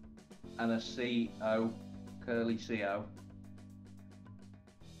Yes. and a CO, curly CO.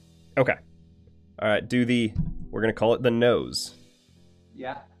 Okay. Alright, we're gonna call it the nose.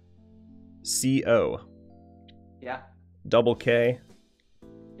 Yeah, CO, yeah, double K,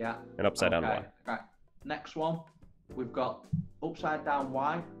 yeah. and upside down Y. Right. Next one, we've got upside down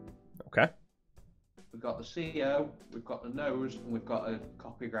Y. Okay. We've got the CO, we've got the nose, and we've got a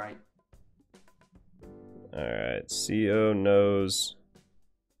copyright. Alright, CO, nose,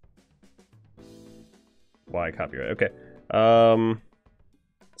 Y, copyright. Okay.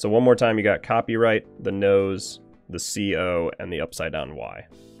 So one more time, you got copyright, the nose, the CO, and the upside down Y.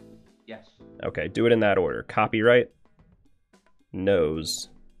 Yes. Okay, do it in that order. Copyright, nose,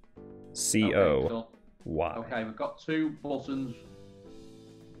 CO, Okay, so- Y. okay, we've got 2 buttons.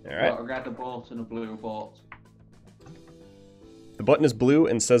 We've Alright. got a red abort and a blue abort. The button is blue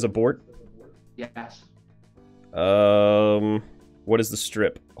and says abort. Yes. What is the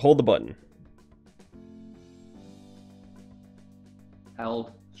strip? Hold the button.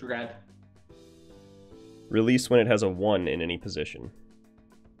 Held. It's red. Release when it has a 1 in any position.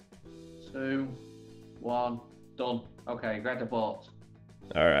 2, 1, done. Okay, red abort.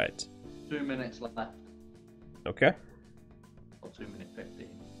 Alright. 2 minutes left. Okay. Or 2 minute 15.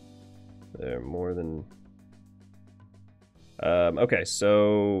 They're more than... okay,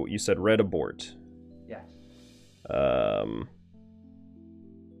 so you said red abort. Yes. Are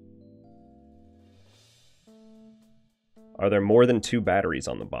there more than 2 batteries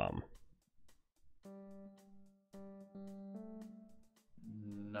on the bomb?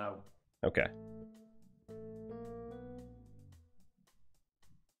 No. Okay.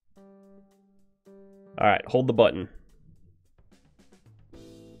 Alright, hold the button.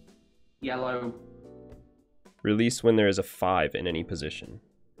 Yellow. Release when there is a 5 in any position.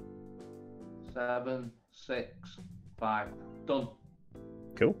 7, 6, 5. Done.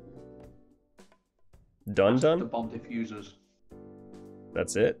 Cool. Done, The done? bomb diffusers.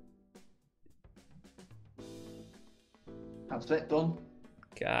 That's it? That's it, done.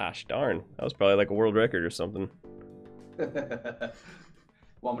 Gosh, darn. That was probably like a world record or something.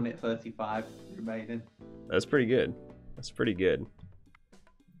 1 minute 35 remaining. That's pretty good. That's pretty good.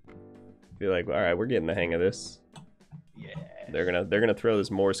 Feel like, alright, we're getting the hang of this. Yeah. They're gonna throw this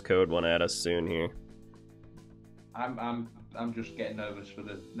Morse code one at us soon here. I'm just getting nervous for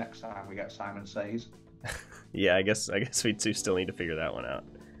the next time we get Simon Says. Yeah, I guess we do still need to figure that one out.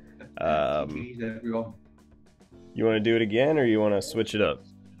 Jeez, everyone. You want to do it again, or you want to switch it up?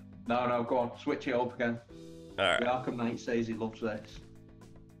 No, go on, switch it up again. All right. The Arkham Knight says he loves this.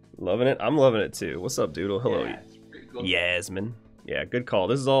 Loving it. I'm loving it too. What's up, Doodle? Hello, Yeah, it's pretty good. Yasmin. Yeah, good call.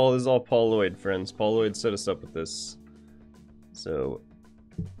 This is all Paul Lloyd, friends. Paul Lloyd set us up with this. So,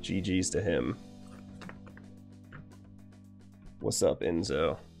 GG's to him. What's up,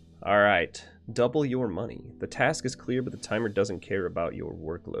 Enzo? All right. Double your money. The task is clear, but the timer doesn't care about your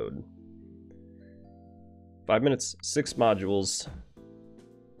workload. 5 minutes, 6 modules.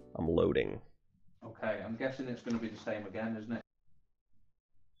 I'm loading. Okay, I'm guessing it's going to be the same again, isn't it?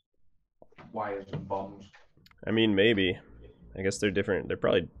 Wires and bombs. I mean, maybe. I guess they're different. They're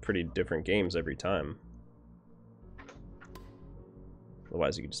probably pretty different games every time.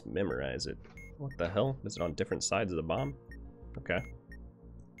 Otherwise, you could just memorize it. What the hell? Is it on different sides of the bomb? Okay.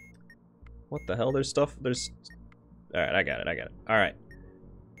 What the hell? There's stuff. There's... Alright, I got it. Alright.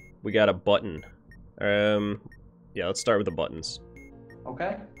 We got a button. Yeah, let's start with the buttons.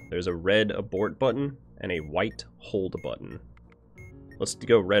 Okay. There's a red abort button and a white hold button. Let's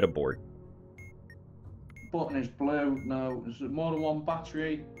go red abort. Button is blue. No. Is it more than one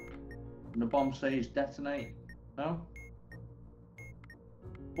battery? And the bomb says detonate. No.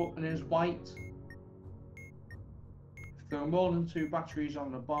 Button is white. If there are more than 2 batteries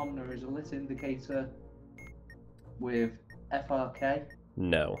on the bomb, there is a lit indicator with FRK.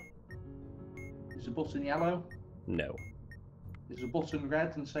 No. Is the button yellow? No. Is the button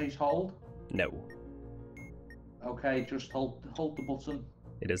red and says hold? No. Okay, just hold the button.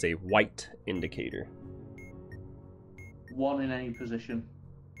 It is a white indicator. 1 in any position.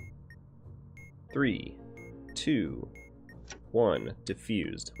 3, 2, 1.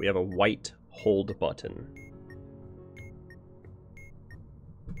 Diffused. We have a white hold button.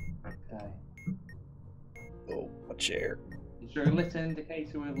 Okay. Oh, a chair. Is there a lit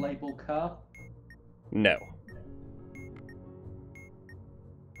indicator with label car? No.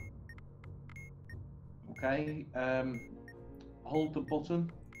 Okay. Hold the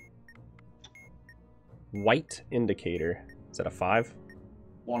button. White indicator. Is that a 5?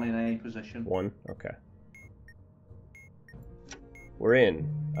 1 in any position. 1? Okay. We're in.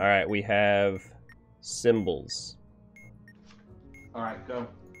 Alright, we have symbols. Alright, go.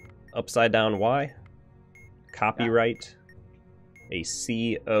 Upside down Y. Copyright. A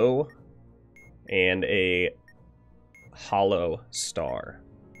CO. And a hollow star.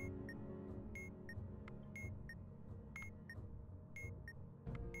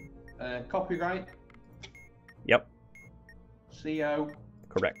 Copyright. Yep, CO.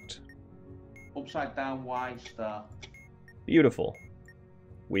 correct. Upside down Y star. Beautiful.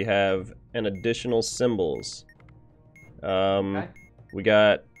 We have an additional symbols. Okay. We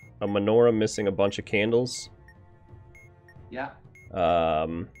got a menorah missing a bunch of candles. Yeah.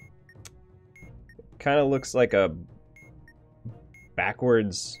 Kind of looks like a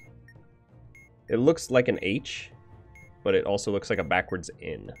backwards... It looks like an H, but it also looks like a backwards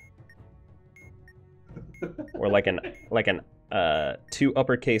N. Or like an 2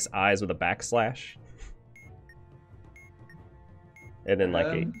 uppercase I's with a backslash. And then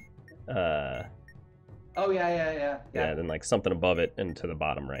like Oh yeah. yeah, then like something above it and to the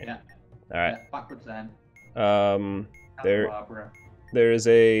bottom right. Yeah. All right. Yeah, backwards then. There Barbara. there is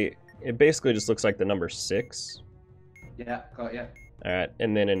a it basically just looks like the number 6. Yeah, got you. All right,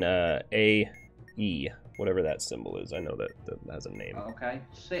 and then an AE, whatever that symbol is. I know that has a name. Okay,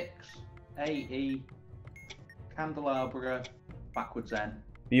 6 AE candelabra backwards N.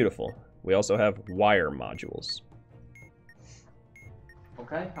 Beautiful. We also have wire modules.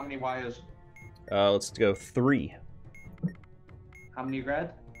 Okay, how many wires? Let's go 3. How many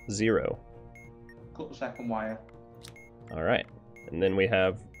red? 0. Cut the second wire. All right, and then we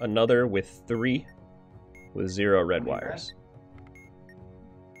have another with 3 with 0 red How many wires.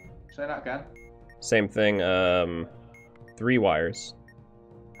 Say that again. Same thing. 3 wires.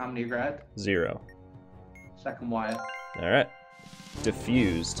 How many red? 0. Second wire. All right.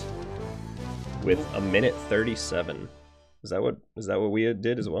 Diffused with 1:37. Is that what we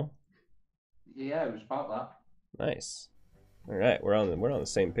did as well? Yeah, it was about that. Nice. All right, we're on the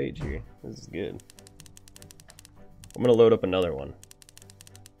same page here. This is good. I'm gonna load up another one.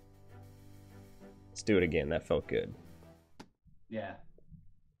 Let's do it again. That felt good. Yeah.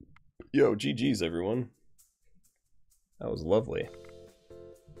 Yo, GG's everyone. That was lovely.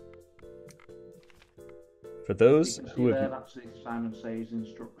 For those You can who see have, there, that's the Simon Says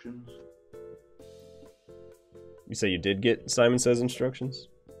instructions. you say you did get Simon Says instructions?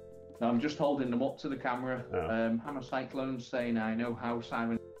 No, I'm just holding them up to the camera. Oh. Hammer Cyclone's saying I know how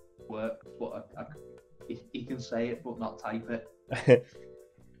Simon works, but he can say it but not type it.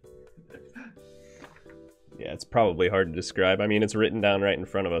 Yeah, it's probably hard to describe. I mean, it's written down right in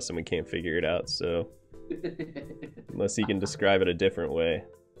front of us and we can't figure it out, so unless he can describe it a different way.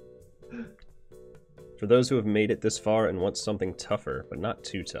 For those who have made it this far and want something tougher, but not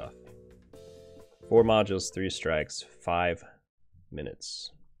too tough. 4 modules, 3 strikes, 5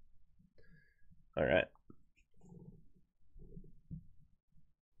 minutes. All right.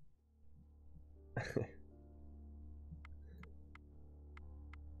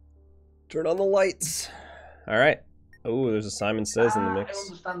 Turn on the lights. All right. Oh, there's a Simon Says in the mix. I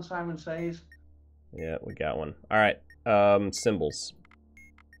understand Simon Says. Yeah, we got one. All right. Symbols.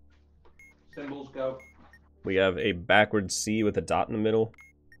 Symbols go. We have a backward C with a dot in the middle.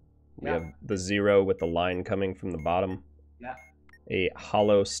 We Yeah. have the 0 with the line coming from the bottom. Yeah. A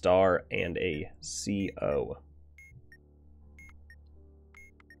hollow star and a CO.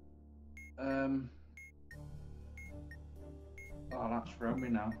 Oh, that's thrown me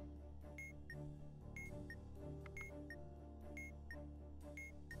now.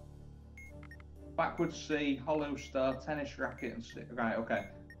 Backwards C, hollow star, tennis racket, and C. Right, okay.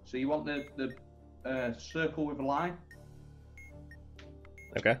 So you want the circle with a line?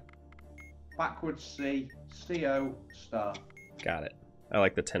 Okay, Backwards C, CO, star. got it. I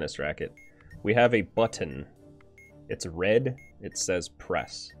like the tennis racket. We have a button. It's red. It says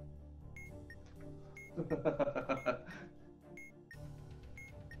press. Button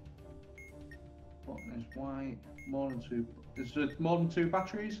is white. More than 2. Is there more than 2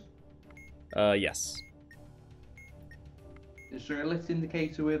 batteries? Yes. Is there a lit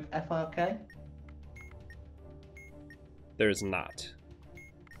indicator with FRK? There's not.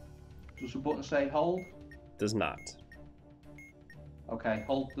 Does the button say hold? Does not. Okay,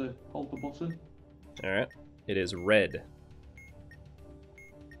 hold the button. All right. It is red.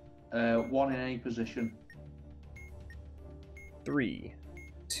 1 in any position. 3,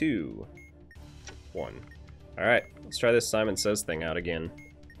 2, 1. All right. Let's try this Simon Says thing out again.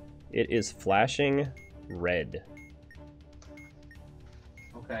 It is flashing red.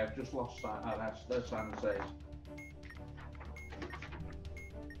 Okay, I've just lost Simon. Oh, that's Simon Says.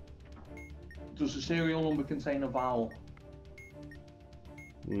 Does the serial number contain a vowel?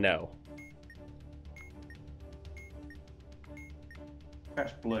 No.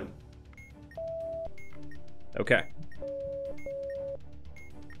 Press blue. Okay.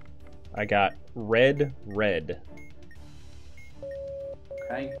 I got red, red.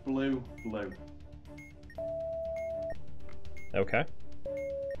 Okay, blue, blue. Okay.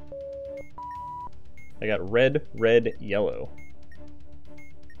 I got red, red, yellow.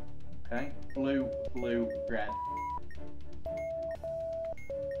 Okay, blue, blue, red.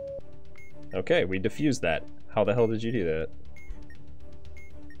 Okay, we diffused that. How the hell did you do that?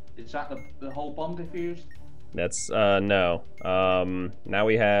 Is that the whole bomb diffused? That's, no. Now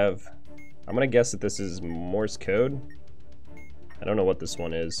we have... I'm gonna guess that this is Morse code. I don't know what this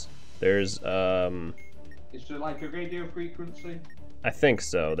one is. There's, Is there like a radio frequency? I think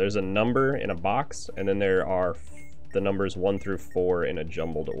so. There's a number in a box, and then there are the numbers 1 through 4 in a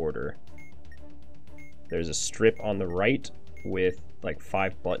jumbled order. There's a strip on the right with like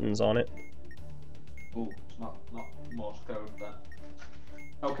 5 buttons on it. Oh, it's not Morse code then.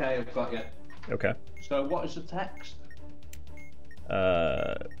 Okay, I've got you. Okay. So what is the text?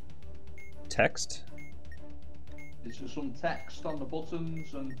 text? Is there some text on the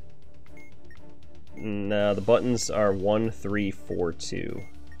buttons and? No, the buttons are 1, 3, 4, 2.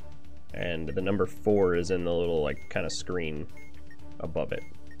 And the number 4 is in the little, like, kind of screen above it.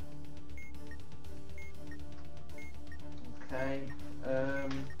 Okay.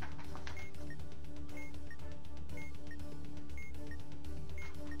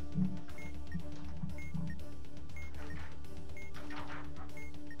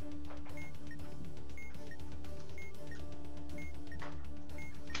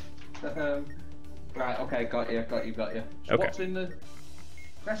 Right, okay, got you. So Okay. what's in the...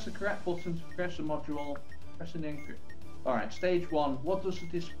 Press the correct button to press the module, press an encrypt. Alright, stage 1, what does the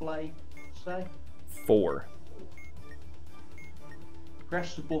display say? 4.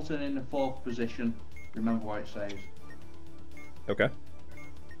 Press the button in the 4th position, remember what it says. Okay.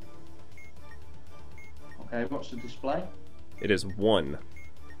 Okay, what's the display? It is 1.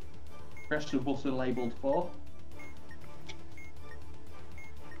 Press the button labelled 4.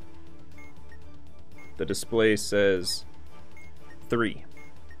 The display says 3.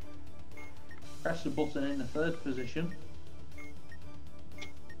 Press the button in the 3rd position.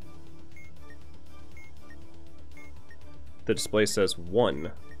 The display says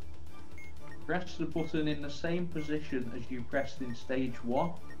 1. Press the button in the same position as you pressed in stage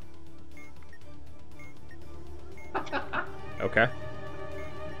 1. Okay.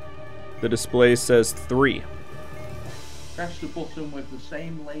 The display says 3. Press the button with the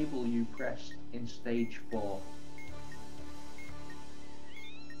same label you pressed in stage 4.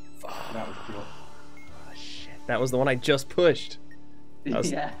 That was cool. Oh, shit. That was the one I just pushed.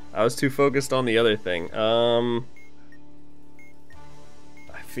 Yeah. I was too focused on the other thing. I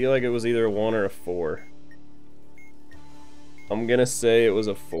feel like it was either a 1 or a 4. I'm gonna say it was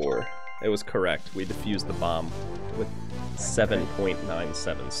a 4. It was correct. We defused the bomb with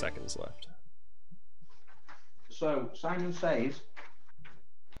 7.97 seconds left. So, Simon says...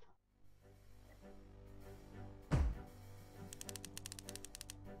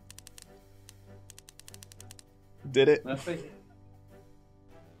 Did it? Murphy?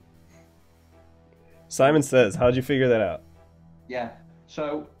 Simon says, how'd you figure that out? Yeah.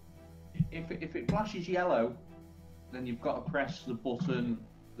 So, if it flashes yellow, then you've got to press the button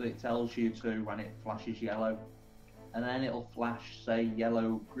that it tells you to when it flashes yellow. And then it'll flash, say,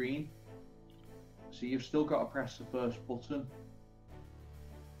 yellow-green. So you've still got to press the first button.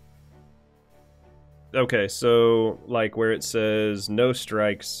 Okay, so, like, where it says no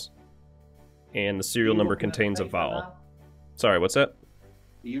strikes and the serial number contains a vowel. Now? Sorry, what's that?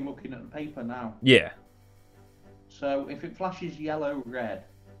 Are you looking at the paper now? Yeah. So if it flashes yellow, red,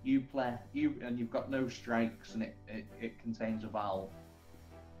 and you've got no strikes and it contains a vowel,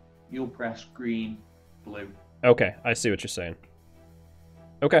 you'll press green, blue. Okay, I see what you're saying.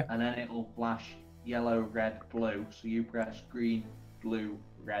 Okay. And then it'll flash yellow, red, blue. So you press green, blue,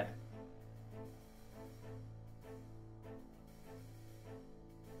 red.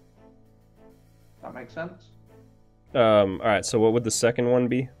 That makes sense? Alright, so what would the second one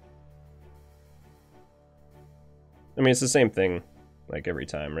be? I mean, it's the same thing, like, every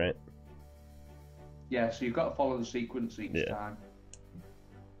time, right? Yeah, so you've got to follow the sequence each time.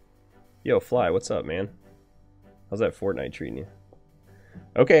 Yo, Fly, what's up, man? How's that Fortnite treating you?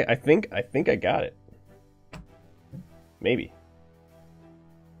 Okay, I think I got it. Maybe.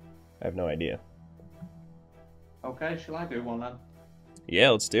 I have no idea. Okay, shall I do one then?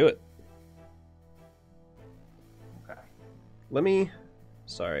 Yeah, let's do it. Okay.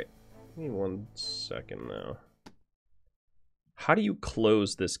 Sorry. Give me 1 second, though. How do you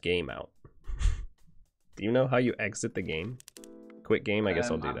close this game out? Do you know how you exit the game? Quit game? I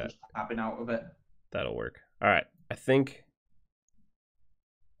guess I'll do that. Just tapping out of it. That'll work. Alright, I think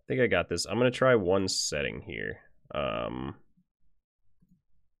I got this. I'm gonna try one setting here.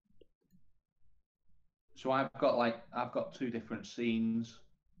 So I've got 2 different scenes.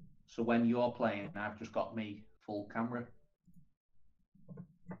 So when you're playing, I've just got me full camera.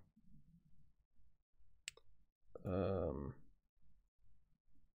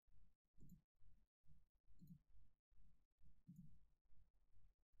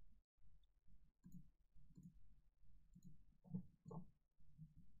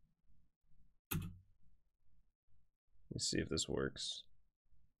 Let's see if this works.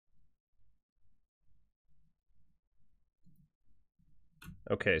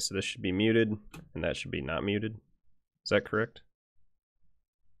 Okay, so this should be muted, and that should be not muted. Is that correct?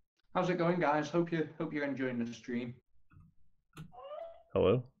 How's it going, guys? Hope you're enjoying the stream.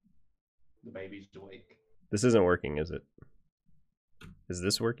 Hello? The baby's awake. This isn't working, is it? Is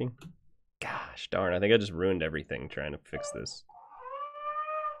this working? Gosh darn, I think I just ruined everything trying to fix this.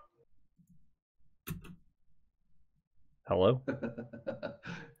 Hello?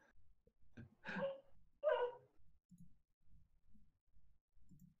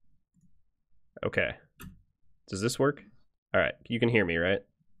 Okay. Does this work? All right. You can hear me, right?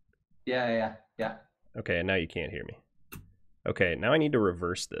 Yeah. Okay, now you can't hear me. Okay, now I need to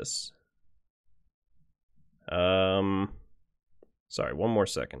reverse this. Sorry, one more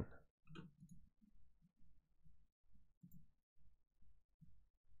second.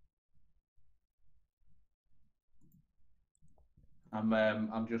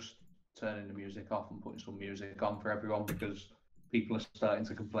 I'm just turning the music off and putting some music on for everyone because people are starting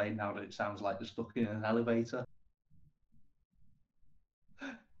to complain now that it sounds like they're stuck in an elevator.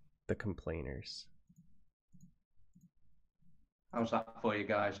 The complainers. How's that for you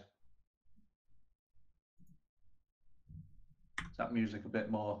guys? Is that music a bit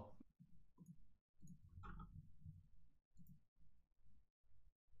more?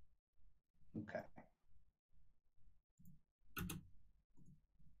 Okay.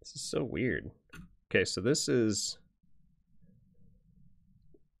 This is so weird. Okay, so this is...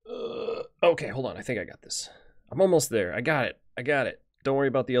 okay, hold on. I think I got this. I'm almost there. I got it. Don't worry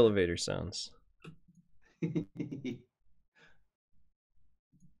about the elevator sounds.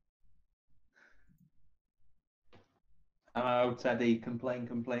 Hello, Teddy.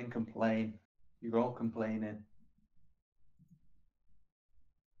 Complain. You're all complaining.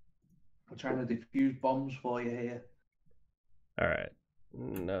 I'm trying to defuse bombs for you here. All right.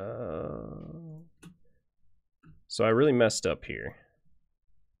 No. So I really messed up here.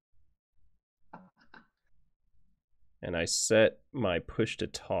 And I set my push to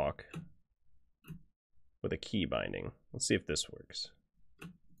talk with a key binding. Let's see if this works.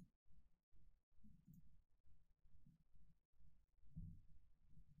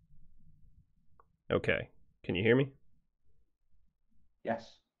 Okay. Can you hear me?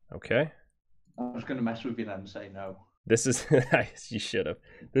 Yes. Okay. I was going to mess with you then and say no. This is you should have.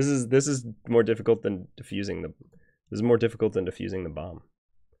 This is more difficult than defusing the. This is more difficult than defusing the bomb.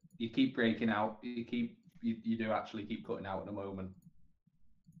 You keep breaking out. You do actually keep cutting out at the moment.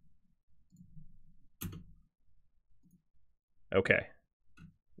 Okay.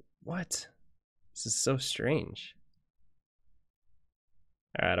 What? This is so strange.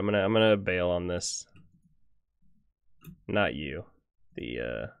 All right, I'm gonna bail on this. Not you.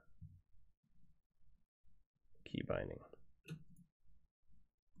 The key binding.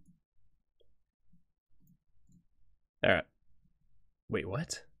 All right. Wait,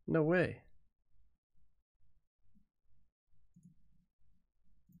 what? No way.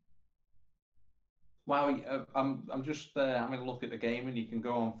 Wow, I'm just having a look at the game, and you can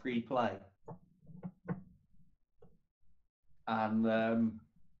go on free play, and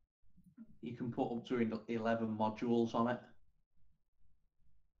you can put up to 11 modules on it.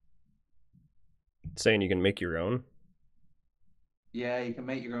 Saying you can make your own? Yeah, you can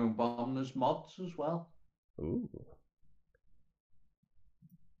make your own bomb. There's mods as well. Ooh.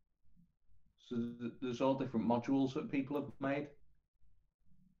 So there's all different modules that people have made.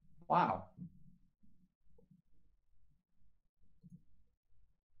 Wow.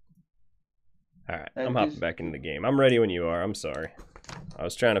 All right, I'm hopping back into the game. I'm ready when you are. I'm sorry. I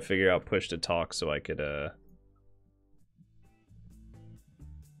was trying to figure out push to talk so I could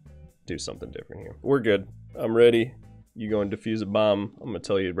do something different here. We're good. I'm ready. You go and defuse a bomb. I'm gonna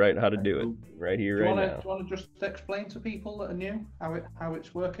tell you right how to do it. Right here, right now. Do you want to just explain to people that are new how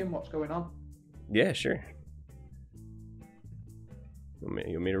it's working, what's going on? Yeah, sure. You want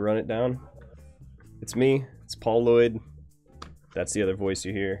me to run it down? It's me. It's Paul Lloyd. That's the other voice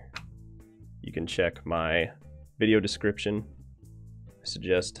you hear. You can check my video description. I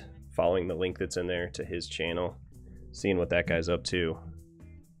suggest following the link that's in there to his channel, seeing what that guy's up to.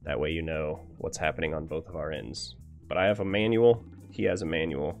 That way you know what's happening on both of our ends. But I have a manual, he has a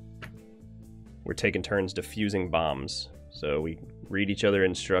manual. We're taking turns defusing bombs. So we read each other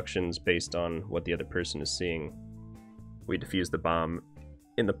instructions based on what the other person is seeing. We defuse the bomb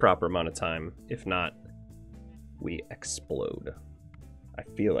in the proper amount of time. If not, we explode. I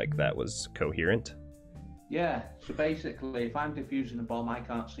feel like that was coherent. Yeah, so basically, if I'm defusing a bomb, I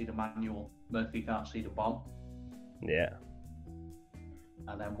can't see the manual. Murphy can't see the bomb. Yeah.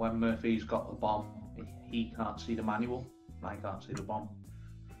 And then when Murphy's got the bomb, he can't see the manual. I can't see the bomb.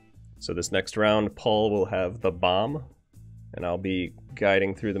 So this next round, Paul will have the bomb, and I'll be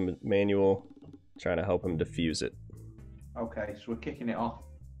guiding through the manual, trying to help him defuse it. Okay, so we're kicking it off.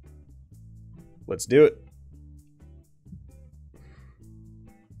 Let's do it.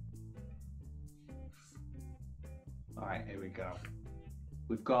 All right, here we go.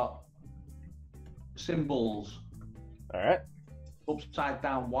 We've got symbols. All right. Upside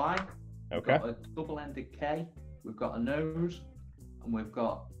down Y. Okay. We've got a double-ended K. we've got a nose, and we've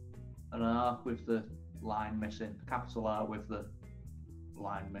got an R with the line missing, a capital R with the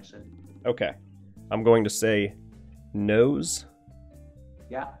line missing. Okay. I'm going to say nose.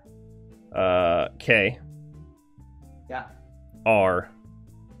 Yeah. K. Yeah. R.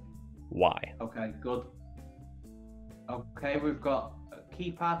 Y. Okay, good. Okay, we've got a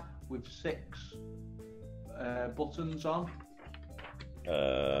keypad with 6 buttons on.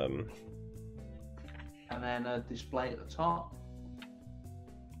 And then a display at the top.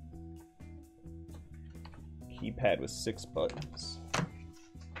 Keypad with 6 buttons.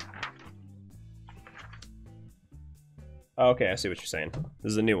 Okay, I see what you're saying.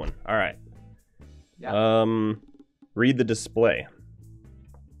 This is a new one. All right. Yeah. Read the display.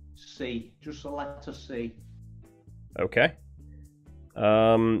 C, just the letter C. Okay.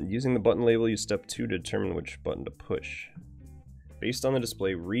 Using the button label, use step 2 to determine which button to push. Based on the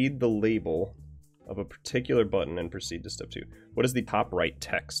display, read the label of a particular button and proceed to step 2. What is the top right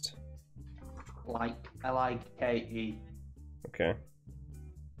text? Like, L-I-K-E. Okay.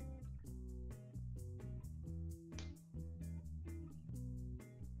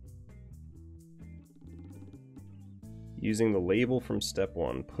 Using the label from step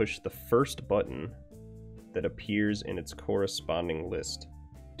 1, push the first button that appears in its corresponding list.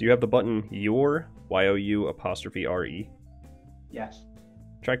 Do you have the button your, Y-O-U''re? Yes.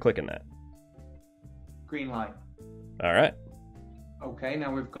 Try clicking that. Green light. All right. Okay,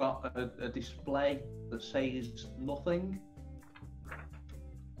 now we've got a display that says nothing.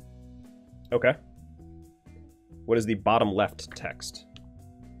 Okay. What is the bottom left text?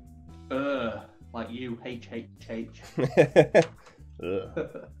 Like you, H-H-H.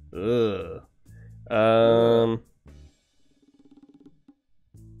 Ugh. Ugh.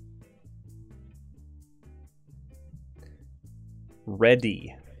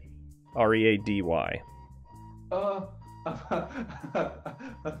 Ready. R-E-A-D-Y. I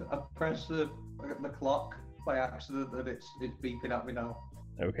pressed the clock by accident and it's beeping at me now.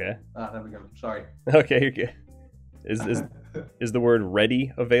 Okay. There we go. Sorry. Okay, you're good. Is the word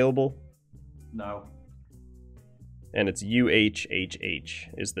ready available? No. And it's U-H-H-H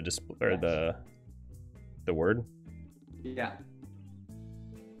is the display or Yes. the word? Yeah.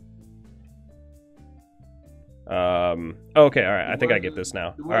 Okay, all right. I think I get this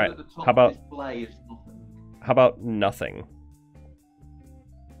now. The All word right. at the top How about display is nothing. how about nothing?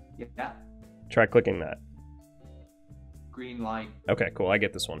 Yeah. Try clicking that. Green light. Okay, cool. I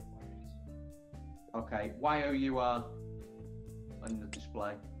get this one. Okay. Y-O-U-R on the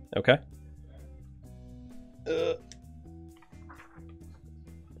display. Okay.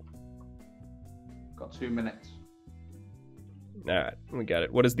 Got 2 minutes. All right, we got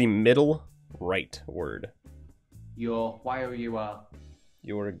it. What is the middle right word? Your Y-O-U-R.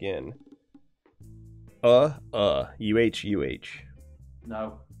 Your again. U-H-U-H.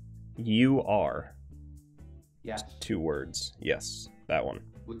 No. U-R. Yes. 2 words. Yes, that one.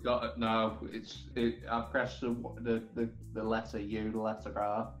 We got it. No. I pressed the letter U, the letter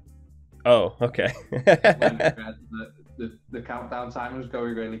R. Oh, okay. The countdown timer is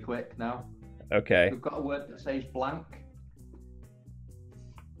going really quick now. Okay. We've got a word that says blank.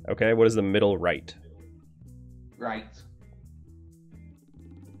 Okay, what is the middle right? Right.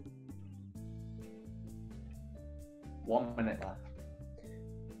 One minute left.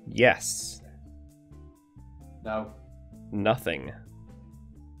 Yes. No. Nothing.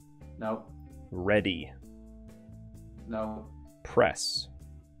 No. Ready. No. Press.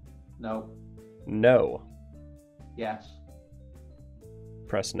 No. No. Yes.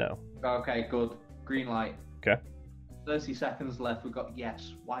 Press no. Okay, good. Green light. Okay. 30 seconds left. We've got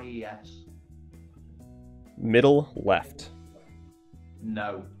yes. Y-E-S. Middle left.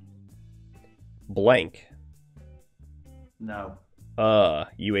 No. Blank. No.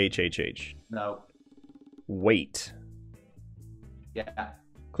 U-H-H-H. No. Wait. Yeah.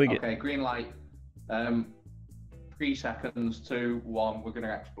 Click it. Okay, green light. 3 seconds, 2, 1. We're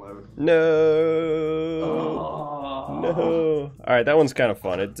gonna explode. No. Oh. No. All right, that one's kind of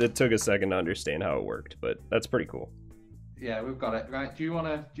fun. It took a second to understand how it worked, but that's pretty cool. Yeah, we've got it. Right. Do you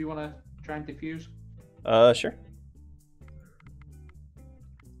wanna try and diffuse? Sure.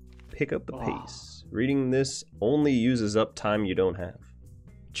 Pick up the pace. Reading this only uses up time you don't have.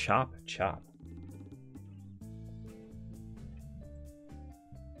 Chop, chop.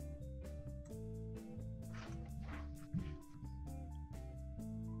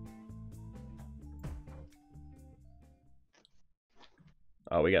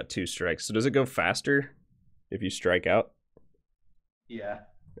 Oh, we got 2 strikes. So does it go faster if you strike out? Yeah.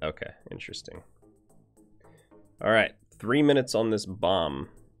 Okay, interesting. All right, 3 minutes on this bomb.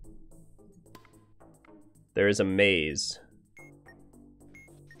 there is a maze.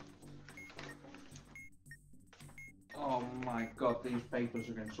 Oh my god, these papers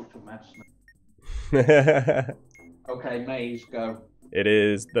are in such a mess now. Okay, maze, go. It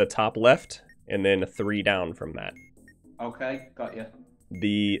is the top left, and then 3 down from that. Okay, got you.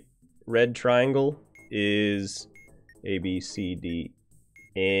 The red triangle is A, B, C, D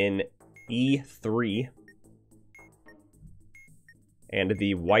in E3. And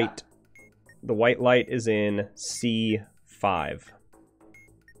the white light is in C5.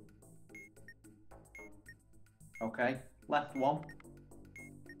 Okay, left 1.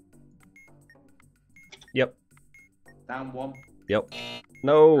 Yep. Down 1. Yep.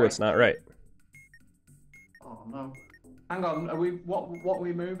 No, Right. it's not right. Oh no. Hang on, are we what are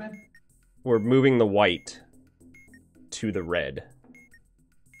we moving? We're moving the white to the red.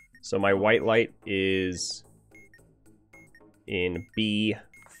 So my white light is in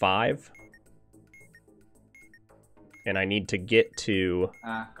B5. And I need to get to...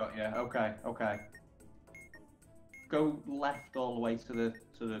 Ah, got you. Okay, okay. Go left all the way to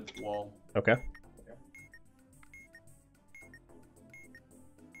the wall. Okay.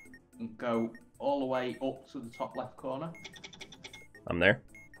 And go all the way up to the top left corner. I'm there.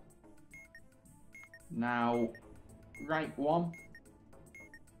 Now, right 1.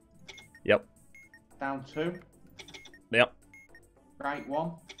 Yep. Down 2. Yep. Right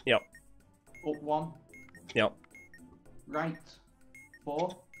 1. Yep. Up 1. Yep. Right 4.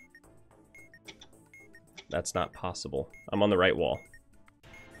 That's not possible. I'm on the right wall.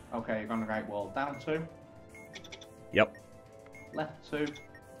 Okay, you're on the right wall. Down 2. Yep. Left 2.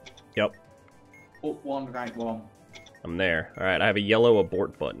 Yep. Up 1, right 1. I'm there. Alright, I have a yellow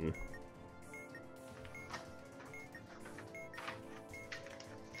abort button.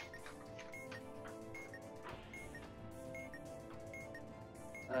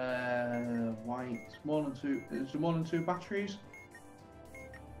 White. More than 2. Is there more than 2 batteries?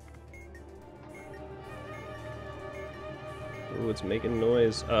 Ooh, it's making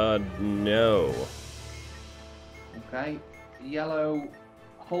noise. No. Okay. Yellow.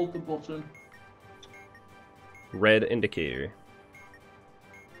 Hold the button. Red indicator.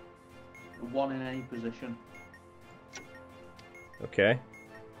 1 in any position. Okay.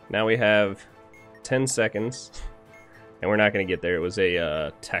 Now we have 10 seconds. And we're not going to get there. It was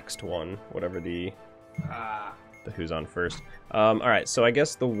a text one. Whatever the who's on first. Alright, so I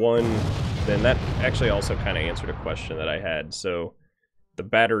guess the one... Then that actually also kind of answered a question that I had. So the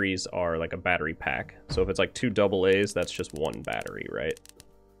batteries are like a battery pack. So if it's like 2 AA's, that's just 1 battery, right?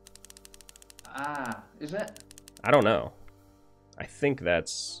 Ah, is it? I don't know. I think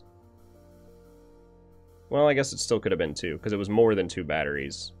that's... Well, I guess it still could have been 2, because it was more than 2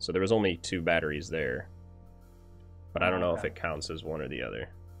 batteries. So there was only 2 batteries there. But I don't know if it counts as one or the other.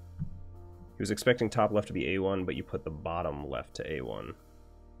 He was expecting top left to be A1, but you put the bottom left to A1.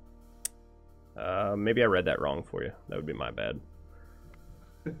 Maybe I read that wrong for you. That would be my bad.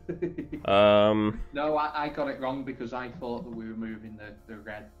 No, I got it wrong because I thought that we were moving the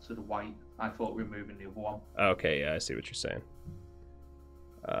red to the white. I thought we were moving the other one. Okay, yeah, I see what you're saying.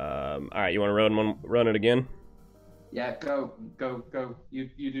 Alright, you want to run it again? Yeah, go. You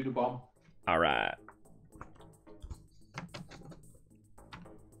do the bomb. Alright.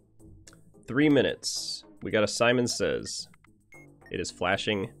 3 minutes. We got a Simon Says. It is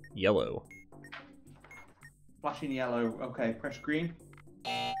flashing yellow. Flashing yellow. Okay, press green.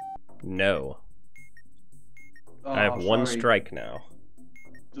 No. Oh, I have 1 sorry. strike now.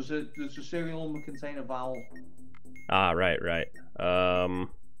 Does the serial number contain a vowel? Ah, right.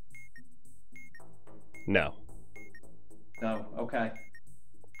 No. No. Okay.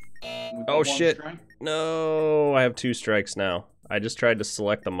 We've got Oh 1 shit. strike. No, I have 2 strikes now. I just tried to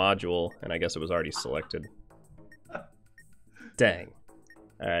select the module, and I guess it was already selected. Dang.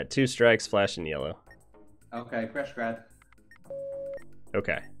 Alright, 2 strikes, flashing yellow. Okay, press red.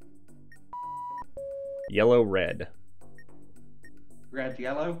 Okay. Yellow, red. Red,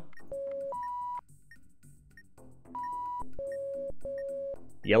 yellow.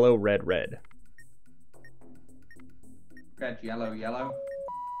 Yellow, red, red. Red, yellow, yellow.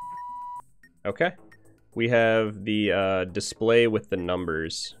 Okay. We have the display with the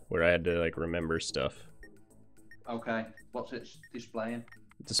numbers, where I had to like remember stuff. Okay, what's it displaying?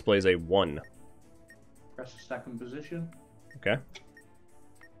 It displays a 1. Press the second position. Okay.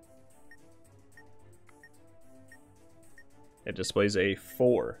 It displays a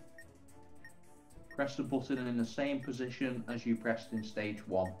 4. Press the button in the same position as you pressed in stage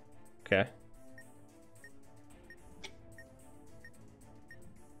 1. Okay.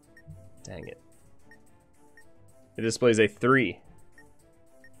 Dang it. It displays a 3.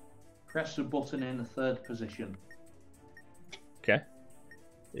 Press the button in the third position. Okay.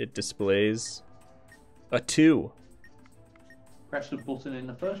 It displays a 2. Press the button in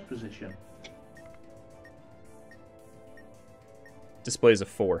the first position. Displays a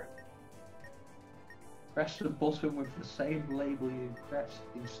 4. Press the button with the same label you pressed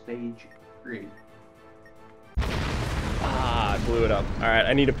in stage 3. Ah, I blew it up. Alright,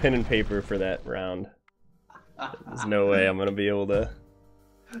 I need a pen and paper for that round. There's no way I'm gonna be able to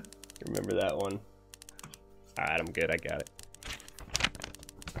remember that one. Alright, I'm good, I got it.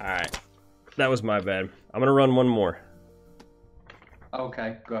 Alright. That was my bad. I'm gonna run one more.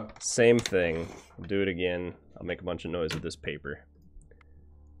 Okay, go. Same thing. I'll do it again. I'll make a bunch of noise with this paper.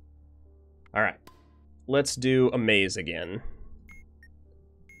 Alright. Let's do a maze again.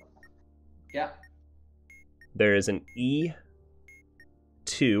 Yeah. There is an E2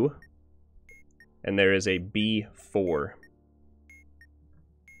 and there is a B4.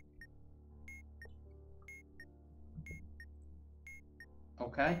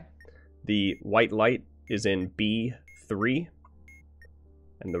 Okay. The white light is in B3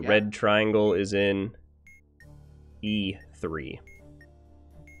 and the Yeah. red triangle is in E3.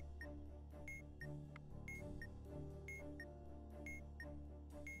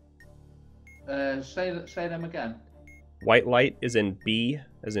 Say them again. White light is in B,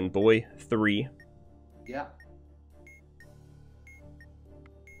 as in boy, 3. Yeah.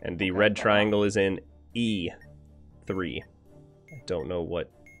 And the Okay, red got triangle is in E3. I don't know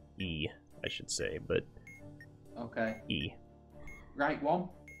what E I should say, but Okay. E. Right one.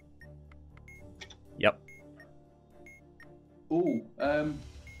 Yep. Ooh.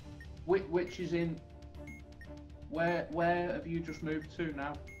 Which is in? Where have you just moved to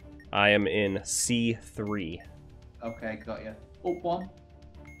now? I am in C3. Okay, got you. Up one.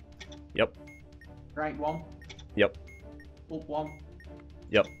 Yep. Right one. Yep. Up one.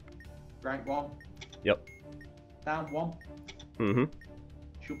 Yep. Right one. Yep. Down one. Mm-hmm.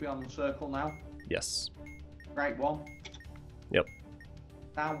 Should be on the circle now. Yes. Right one. Yep.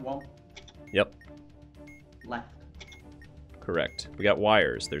 Down one. Yep. Left. Correct. We got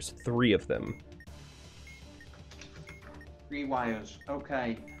wires. There's 3 of them. 3 wires.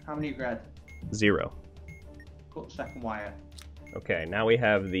 Okay. How many red? 0. Cut the second wire. Okay, now we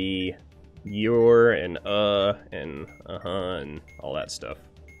have the your and and and all that stuff.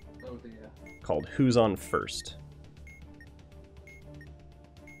 Oh dear. Called Who's On First.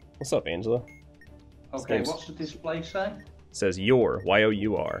 What's up, Angela? Okay, game's- what's the display say? It says your,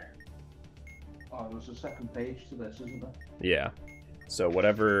 Y-O-U-R. Oh, there's a second page to this, isn't there? Yeah. So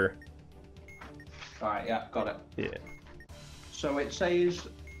whatever. Alright, yeah, got it. Yeah. So it says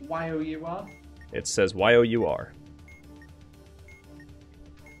Y-O-U-R? It says Y-O-U-R.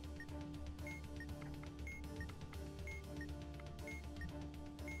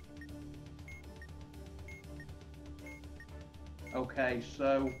 Okay,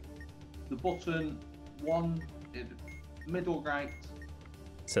 so the button one, middle right.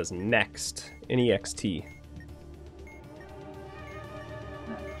 It says next. N-E-X-T.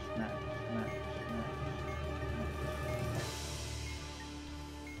 Next.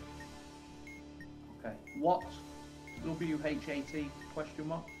 Okay, what? W-H-A-T, question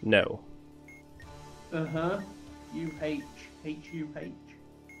mark? No. Uh-huh. U-H-H-U-H.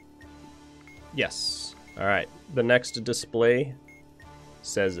 Yes. Alright. The next display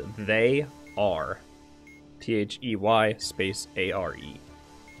says they are. T-H-E-Y space A-R-E.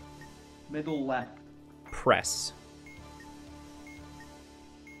 Middle left. Press.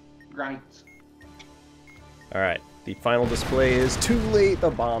 Right. Alright. The final display is too late. The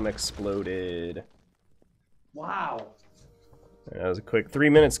bomb exploded. Wow. That was a quick 3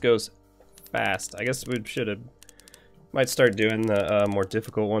 minutes goes fast. I guess we should have might start doing the more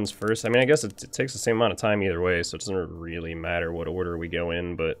difficult ones first. I mean, I guess it takes the same amount of time either way, so it doesn't really matter what order we go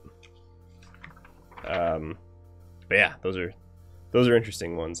in. But yeah, those are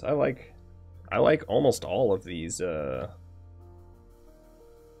interesting ones. I like almost all of these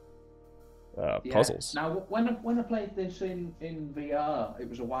puzzles. Now, when I played this in VR, it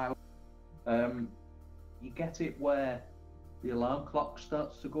was a while. You get it where the alarm clock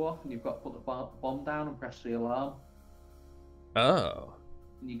starts to go off, and you've got to put the bomb down and press the alarm. Oh.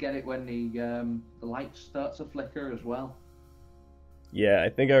 And you get it when the lights start to flicker as well. Yeah, I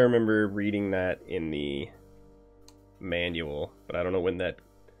think I remember reading that in the manual, but I don't know when that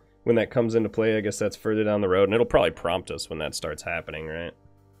comes into play. I guess that's further down the road, and it'll probably prompt us when that starts happening, right?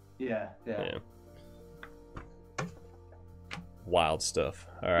 Yeah. Wild stuff.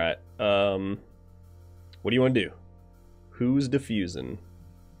 All right. What do you want to do? Who's defusing?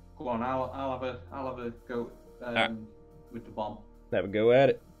 Go on, I'll have a go with the bomb. Have a go at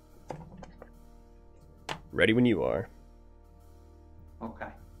it. Ready when you are. Okay.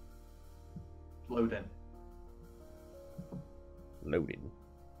 Loading. Loaded.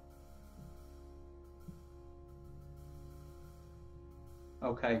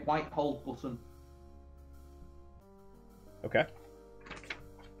 Okay, white hold button. Okay.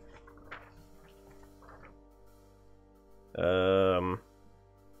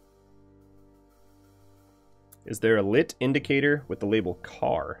 Is there a lit indicator with the label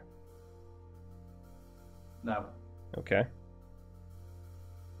car? No. Okay.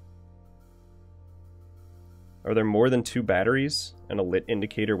 Are there more than 2 batteries and a lit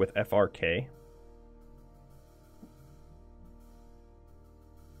indicator with FRK?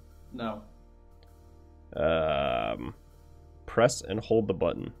 No. Press and hold the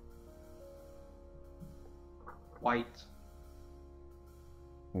button. White.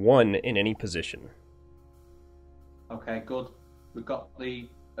 1 in any position. Okay, good. We've got the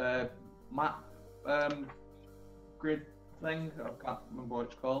map grid thing. I can't remember what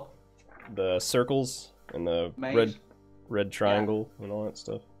it's called. The circles and the Maze. red triangle and all that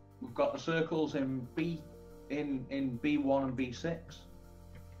stuff. We've got the circles in B1 and B6.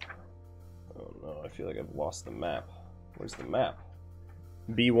 Oh no, I feel like I've lost the map. Where's the map?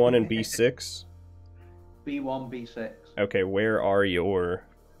 B1 and B6? B1, B6. Okay, where are your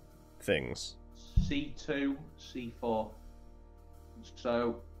things? C2, C4.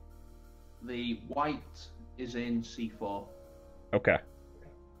 So the white is in C4. Okay.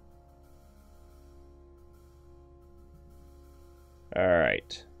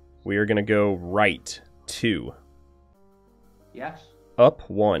 Alright. We are going to go right 2. Yes. Up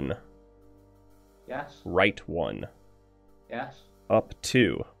 1. Yes. Right 1. Yes. Up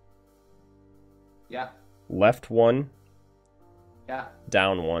 2. Yeah. Left 1. Yeah.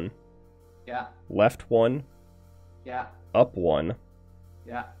 Down 1. Yeah. Left 1. Yeah. Up 1.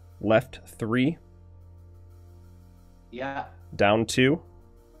 Yeah. Left 3. Yeah. Down 2.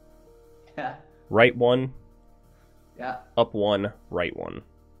 Yeah. Right 1. Yeah. Up 1. Right 1.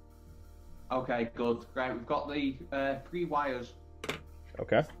 Okay, good. Right, we've got the 3 wires.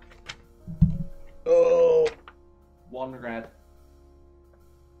 Okay. Oh. 1 red.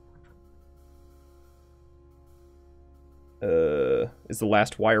 Is the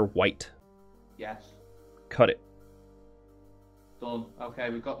last wire white? Yes. Cut it. Done. Okay,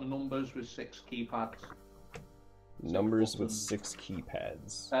 we've got the numbers with 6 keypads. Numbers with buttons. 6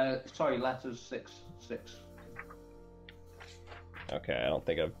 keypads. Sorry, letters 6. Okay, I don't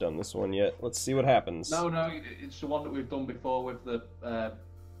think I've done this one yet. Let's see what happens. No, it's the one that we've done before with the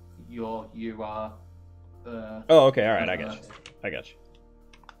you are. Oh, okay, alright, I got you.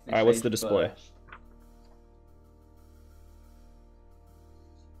 Alright, what's the display? First.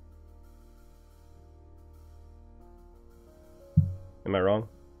 Am I wrong?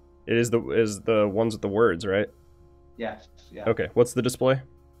 It is the ones with the words, right? Yes, yeah. Okay, what's the display?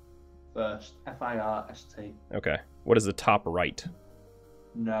 First. FIRST. Okay. What is the top right?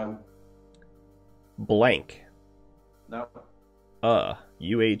 No. Blank. No.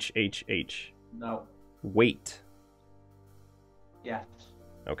 UHHH. No. Wait. Yes.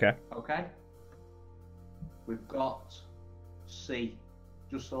 Okay. Okay. We've got C.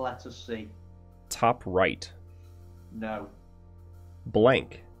 Just the letter C. Top right. No.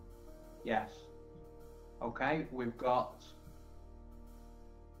 Blank. Yes. Okay, we've got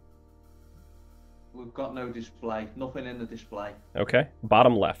no display. Nothing in the display. Okay.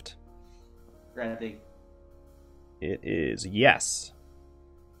 Bottom left. Ready. It is yes.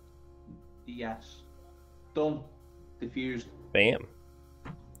 Yes. Done. Diffused. Bam.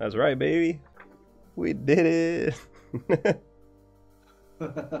 That's right, baby. We did it.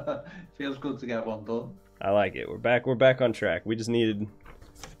 Feels good to get one done. I like it. We're back on track. We needed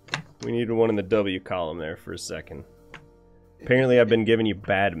one in the W column there for a second. Apparently I've been giving you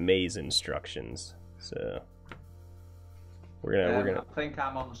bad maze instructions. So we're gonna I think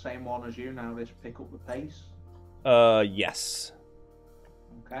I'm on the same one as you now, this pick up the pace. Yes.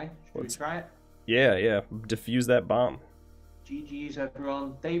 Okay. Should we try it? Yeah. Defuse that bomb. GG's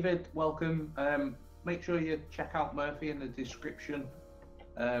everyone. David, welcome. Make sure you check out Murphy in the description.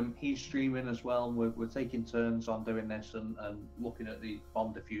 He's streaming as well. We're taking turns on doing this and looking at the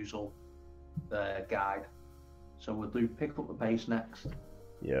bomb defusal guide. So we'll do pick up the pace next.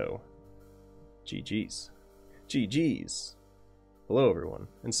 Yo. GG's. Hello everyone.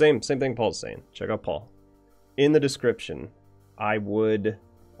 And same thing Paul's saying. Check out Paul. In the description, I would...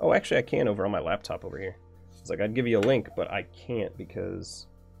 Oh, actually I can over on my laptop over here. It's like I'd give you a link, but I can't because...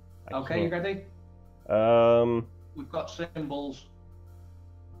 Okay, you ready? We've got symbols.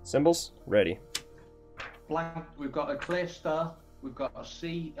 Symbols? Ready. Blank. We've got a clear star. we've got a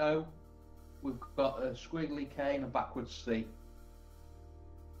C-O, we've got a squiggly K and a backwards C.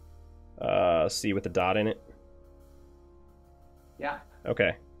 C with the dot in it. Yeah.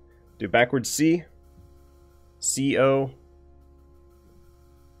 Okay. Do backwards C, C-O,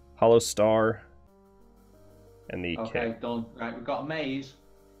 hollow star, and the Okay, K. done. Right, we've got a maze,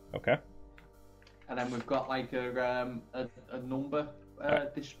 Okay. and then we've got like a number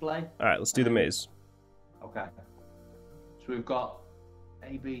display. All right, let's do the maze. Okay. So we've got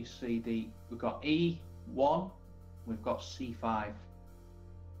A, B, C, D. We've got E1. We've got C5.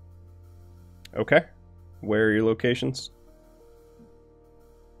 Okay. Where are your locations?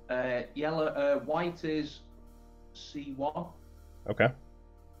 White is C1. Okay.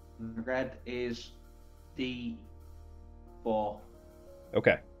 And red is D4.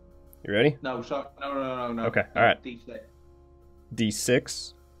 Okay. You ready? No, sorry. No. Okay, all right. D6.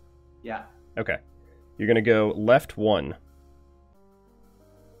 D6. Yeah. Okay. You're going to go left 1,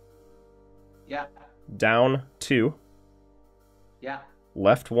 Yeah. down 2, Yeah.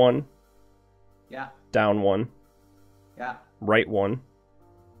 left 1, Yeah. down 1, Yeah. right 1,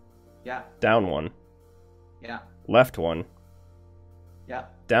 Yeah. down 1, Yeah. left 1, Yeah.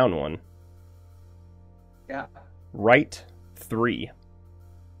 down 1, Yeah. right 3.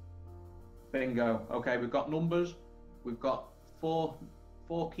 Bingo. Okay, we've got numbers. We've got four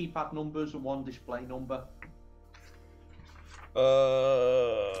keypad numbers and 1 display number.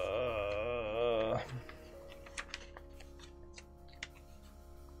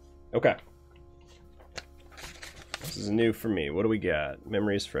 Okay. This is new for me. What do we got?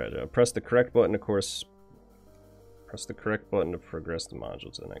 Memories fragile. Press the correct button, of course. Press the correct button to progress the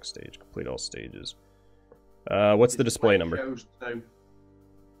module to the next stage. Complete all stages. What's the display number? Shows 2.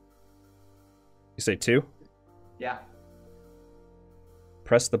 You say 2? Yeah.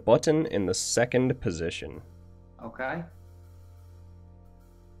 Press the button in the second position. Okay.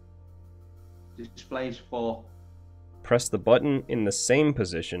 Displays 4. Press the button in the same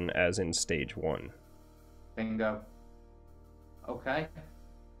position as in stage 1. Bingo. Okay.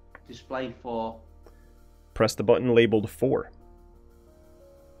 Display 4. Press the button labeled 4.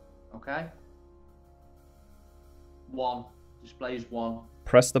 Okay. 1. Displays 1.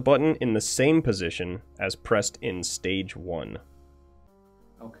 Press the button in the same position as pressed in stage 1.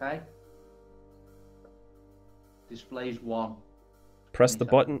 Okay. Displays 1. Press the 27.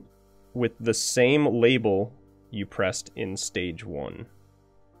 button with the same label you pressed in stage 1.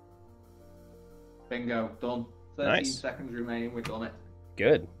 Bingo. Done. 13 Nice. seconds remaining. We've done it.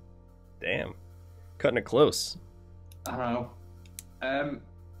 Good. Damn. Cutting it close. I know.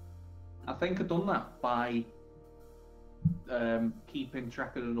 I think I've done that by keeping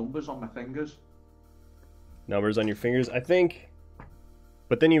track of the numbers on my fingers. Numbers on your fingers, I think.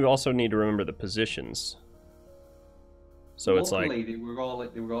 But then you also need to remember the positions. So it's like, Luckily, they were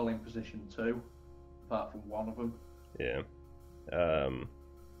all in position 2, apart from one of them. yeah.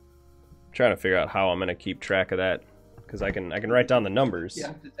 Trying to figure out how I'm gonna keep track of that, because I can write down the numbers. You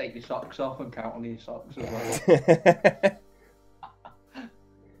have to take your socks off and count on your socks as well.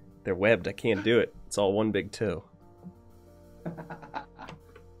 They're webbed. I can't do it. It's all one big toe.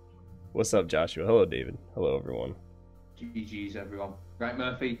 What's up, Joshua? Hello, David. Hello, everyone. GG's, everyone. Right,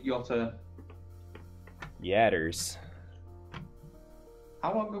 Murphy, your turn. Yatters.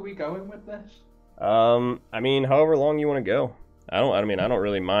 How long are we going with this? I mean, however long you want to go. I don't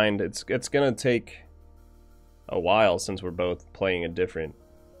really mind. It's gonna take a while since we're both playing a different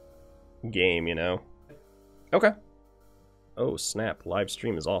game, you know? Okay. Oh, snap. Live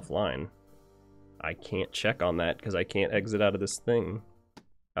stream is offline. I can't check on that because I can't exit out of this thing.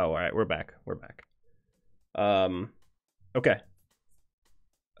 Oh, alright, we're back. We're back. Okay.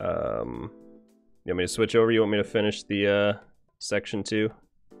 You want me to switch over? You want me to finish the section 2?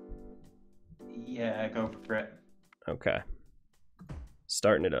 Yeah, go for it. Okay.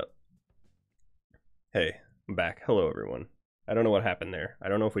 Starting it up. Hey, I'm back. Hello, everyone. I don't know what happened there. I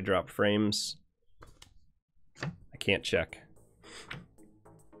don't know if we dropped frames. I can't check.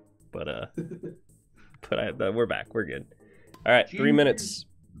 But we're back. We're good. All right, 3 minutes.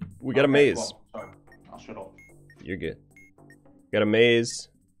 We got a maze. Well, sorry, I'll shut up. You're good. Got a maze.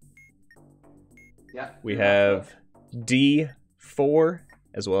 Yeah. We have D4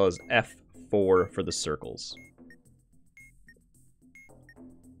 as well as F4 for the circles.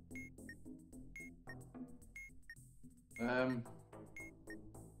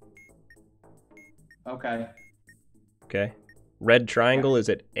 Okay. Okay. Red triangle is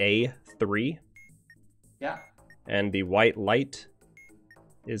at A3. Yeah. And the white light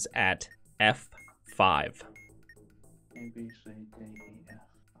is at F5. A, B, C, D, E, F.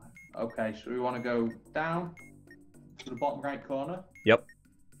 Okay, so we want to go down. to the bottom right corner. Yep.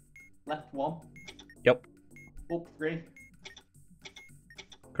 Left 1. Yep. Up 3.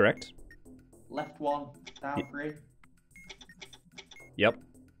 Correct. Left 1. Down 3. Yep.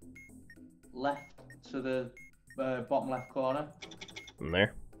 Left to the bottom left corner. And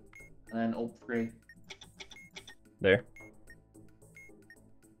there. And then up 3. There.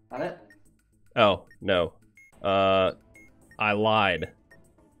 That it? Oh, no. I lied.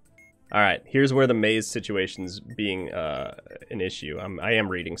 Alright, here's where the maze situation's being an issue. I am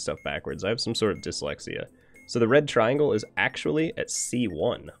reading stuff backwards. I have some sort of dyslexia. So the red triangle is actually at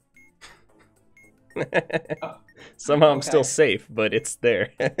C1. Somehow I'm still safe, but it's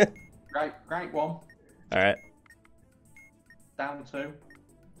there. Right 1. Alright. Down 2.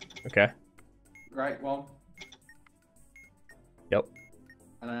 Okay. Right 1. Yep.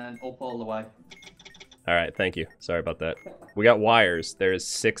 And then up all the way. Alright, thank you. Sorry about that. We got wires. There's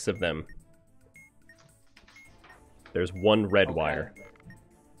 6 of them. There's 1 red wire.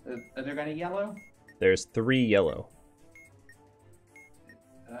 Are there any yellow? There's 3 yellow.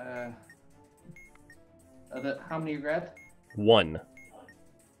 How many red? 1.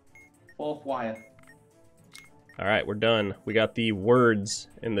 4th wire. Alright, we're done. We got the words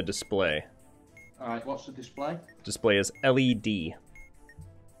in the display. Alright, what's the display? Display is LED.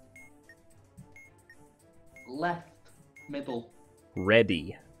 Left, middle,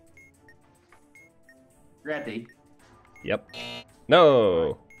 Ready. ready. Yep.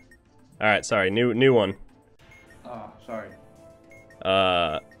 No! Alright, sorry. New one. Oh, sorry.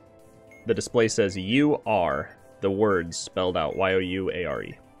 The display says you are the words spelled out.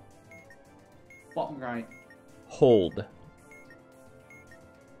 Y-O-U-A-R-E. Bottom right. Hold.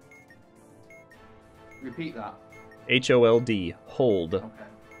 Repeat that. H-O-L-D. Hold. Okay.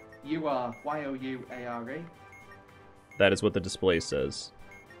 You are Y-O-U-A-R-E. That is what the display says.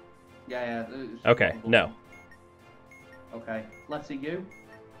 Yeah, yeah. It's Okay, no. Okay. Letter U.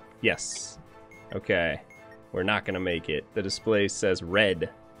 Yes. Okay. We're not gonna make it. The display says red.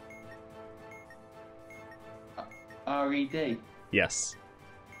 R-E-D. Yes.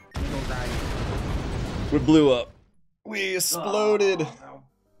 Middle right. We blew up. We exploded. Oh,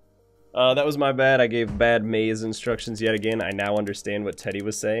 no. That was my bad. I gave bad maze instructions yet again. I now understand what Teddy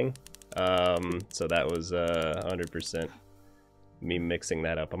was saying. So that was 100% me mixing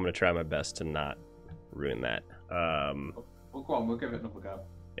that up. I'm gonna try my best to not ruin that. Well, go on, we'll give it another go.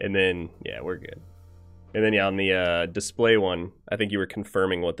 And then, yeah, we're good. And then, yeah, on the display one, I think you were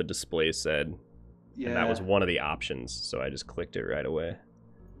confirming what the display said. Yeah. And that was one of the options, so I just clicked it right away.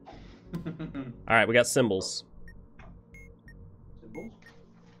 Alright, we got symbols. Symbols?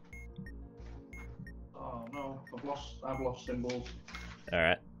 Oh no, I've lost symbols.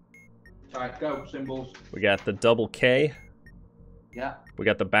 Alright. Alright, go, symbols. We got the double K. Yeah. We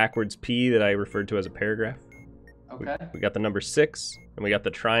got the backwards P that I referred to as a paragraph. Okay. We got the number 6, and we got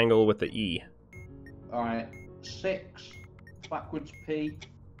the triangle with the E. Alright. 6, backwards P,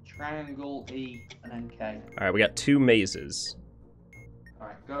 triangle E, and then K. Alright, we got 2 mazes.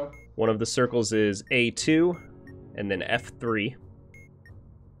 Alright, go. One of the circles is A2, and then F3.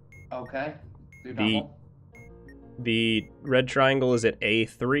 Okay. Do that The one. The red triangle is at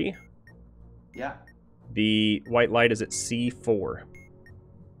A3. Yeah. The white light is at C4.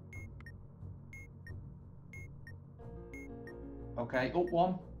 Okay, up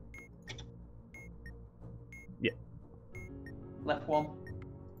 1. Yep. Left 1.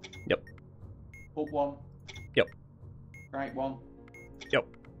 Yep. Up 1. Yep. Right 1. Yep.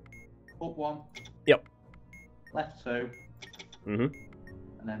 Up 1. Yep. Left 2. Mm-hmm.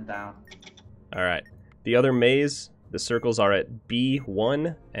 And then down. All right. The other maze, the circles are at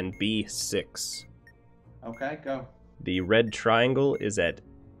B1 and B6. Okay, go. The red triangle is at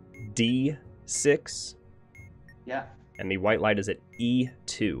D6, Yeah. and the white light is at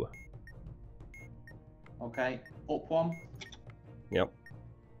E2. Okay, up 1. Yep.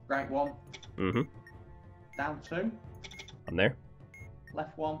 Right 1. Mm-hmm. Down 2. I'm there.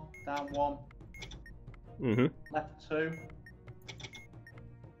 Left 1. Down 1. Mm-hmm. Left 2.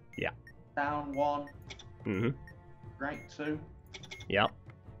 Yeah. Down 1. Mm-hmm. Right 2. Yeah.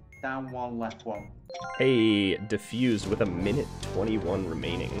 Down 1. Left 1. Hey, diffused with 1:21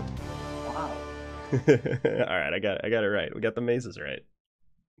 remaining. Wow. All right, I got it right. We got the mazes right.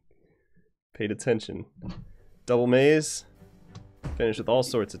 Paid attention. Double maze. Finished with all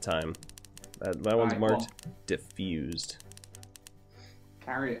sorts of time. That one's Alright, marked diffused.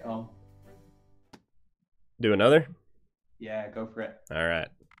 Carry it on. Do another? Yeah, go for it. All right.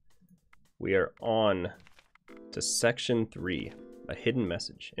 We are on to section 3. A hidden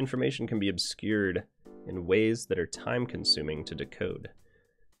message. Information can be obscured in ways that are time-consuming to decode.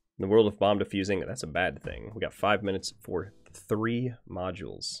 In the world of bomb defusing, that's a bad thing. We got 5 minutes for 3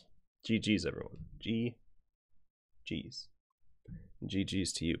 modules. GG's, everyone. GG's.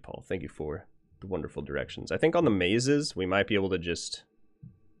 GG's to you, Paul. Thank you for the wonderful directions. I think on the mazes, we might be able to just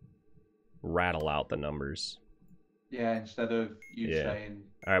rattle out the numbers. Yeah, instead of you saying...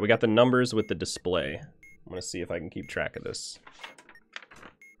 All right, we got the numbers with the display. I'm going to see if I can keep track of this.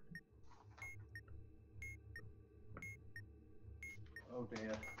 Oh,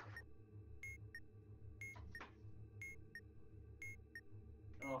 dear.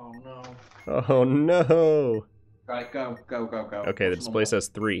 Oh, no. Oh, no. Right, go. Okay, the display says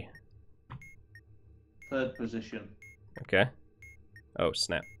 3. 3rd position. Okay. Oh,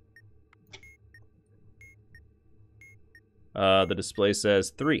 snap. The display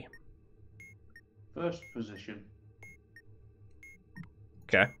says 3. 1st position.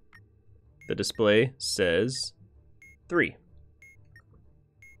 Okay. The display says 3.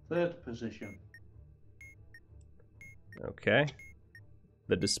 3rd position. Okay.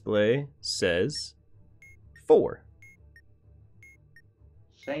 The display says 4.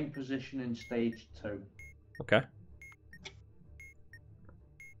 Same position in stage 2. Okay.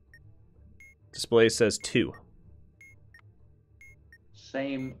 Display says 2.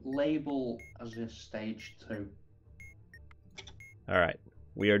 Same label as in stage 2. Alright.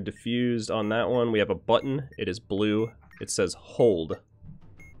 We are diffused on that one. We have a button. It is blue. It says hold.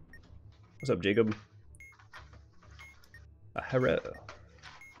 What's up, Jacob? Hello.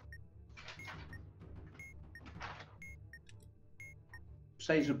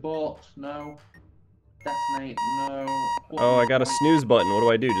 Says abort, no. Detonate, no. Oh, I got a snooze button. What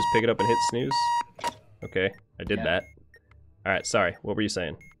do I do? Just pick it up and hit snooze? Okay, I did that. Alright, sorry. What were you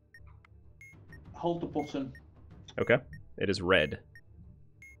saying? Hold the button. Okay. It is red.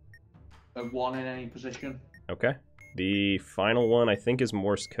 A 1 in any position. Okay. The final one, I think, is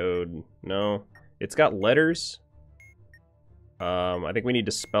Morse code. No. It's got letters. I think we need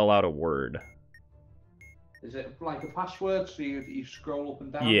to spell out a word. Is it like a password, so you scroll up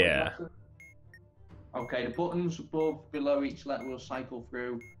and down? Yeah. Okay, the buttons above, below each letter will cycle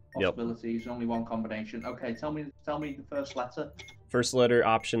through possibilities. Only one combination. Okay, tell me the first letter. First letter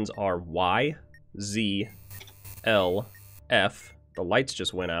options are Y, Z, L, F. The lights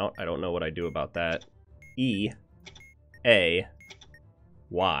just went out. I don't know what I do about that. E, A,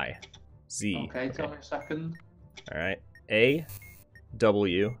 Y, Z. Okay, tell me a second. All right. A,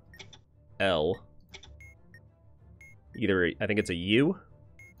 W, L. Either I think it's a U.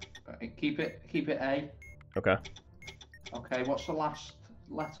 Keep it A. Okay. Okay, what's the last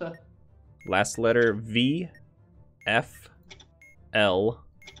letter? Last letter V, F, L,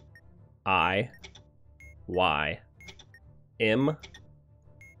 I, Y, M.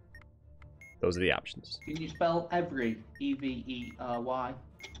 Those are the options. Can you spell every? EVERY.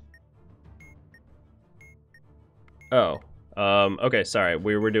 Oh. Okay, sorry.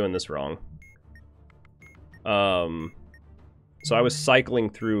 We were doing this wrong. So I was cycling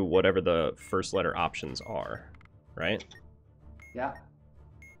through whatever the first letter options are, right? Yeah.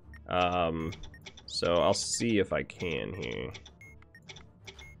 So I'll see if I can here.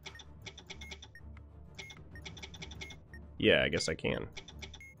 Yeah, I guess I can.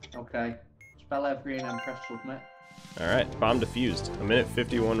 Okay. Spell every and then press submit. Alright, bomb defused.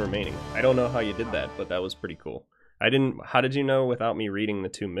 1:51 remaining. I don't know how you did that, but that was pretty cool. How did you know without me reading the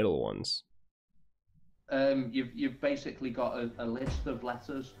 2 middle ones? You've basically got a list of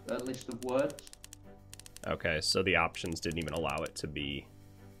letters, a list of words. Okay, so the options didn't even allow it to be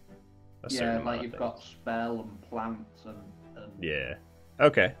a certain amount like of you've things. got spell and plant and... Yeah.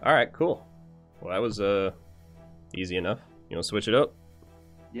 Okay, alright, cool. Well, that was easy enough. You want to switch it up?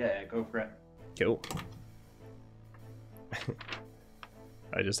 Yeah, go for it. Cool.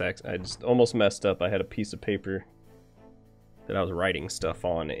 I just almost messed up. I had a piece of paper that I was writing stuff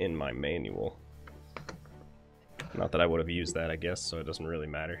on in my manual. Not that I would have used that, I guess, so it doesn't really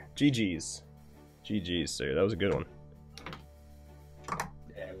matter. GG's. GG's, sir. That was a good one.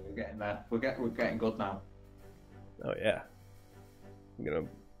 Yeah, we're getting there. We're getting good now. Oh, yeah. I'm gonna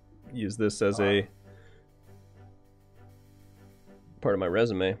use this as a part of my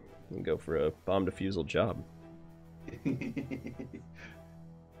resume and go for a bomb defusal job. I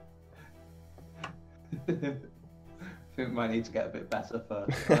think we might need to get a bit better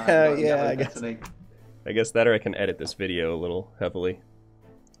first. Yeah, I guess that, or I can edit this video a little heavily.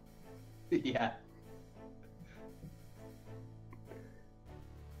 Yeah.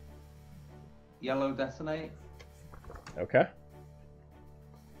 Yellow detonate. Okay.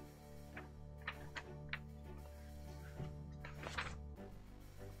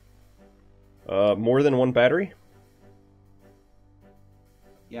 More than one battery?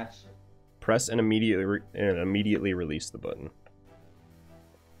 Yes. Press and immediately release the button.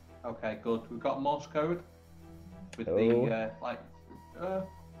 Okay, good. We've got Morse code with Oh. the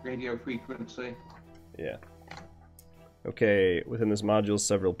radio frequency. Yeah. Okay, within this module,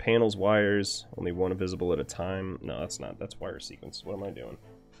 several panels, wires, only one visible at a time. No, that's not. That's wire sequence. What am I doing?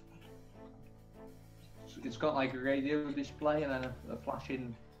 It's got like a radio display and then a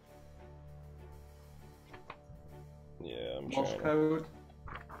flashing Yeah, I'm Morse trying. code.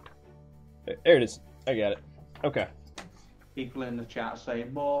 There it is. I got it. Okay. People in the chat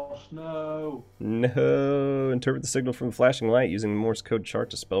saying Morse, no. No. Interpret the signal from the flashing light using the Morse code chart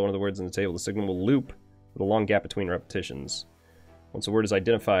to spell one of the words in the table. The signal will loop with a long gap between repetitions. Once a word is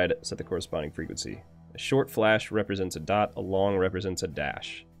identified, set the corresponding frequency. A short flash represents a dot, a long represents a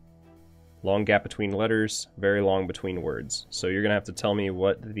dash. Long gap between letters, very long between words. So you're going to have to tell me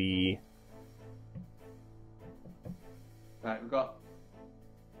what the... Right, we've got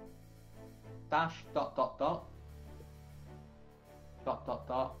dash, dot, dot, dot. Dot, dot,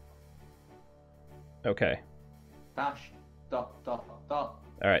 dot. Okay. Dash, dot, dot, dot.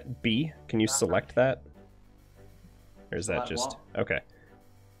 All right, B, can you select that? Or is that Select just... what? Okay.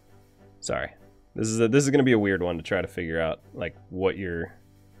 Sorry. This is going to be a weird one to try to figure out, like, what you're...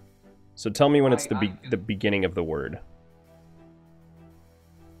 So tell me when it's the beginning of the word.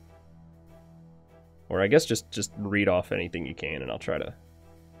 Or I guess just read off anything you can and I'll try to...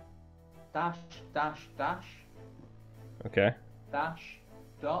 Dash, dash, dash. Okay. Dash,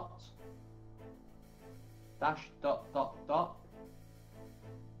 dot. Dash, dot, dot, dot.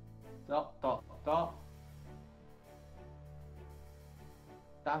 Dot, dot, dot.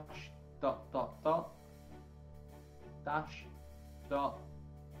 Dash, dot, dot, dot. Dash, dot,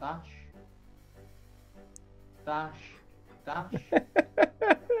 dash. Dash, dash.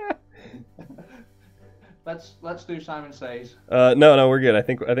 Let's do Simon Says. No, we're good. I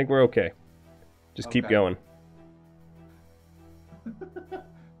think we're okay. Just keep Okay. going.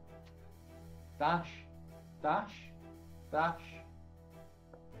 Dash, dash, dash.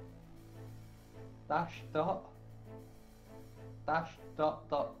 Dash, dot. Dash, dot,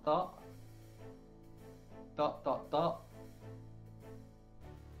 dot, dot. Dot, dot, dot.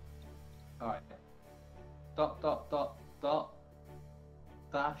 Alright. Dot, dot, dot, dot.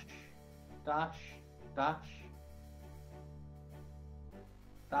 Dash, dash, dash.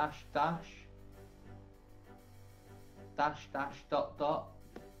 Dash, dash. Dash, dash, dot, dot.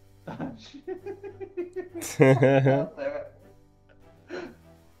 Dash. Can't do it.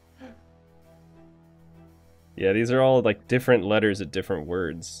 Yeah, these are all like different letters at different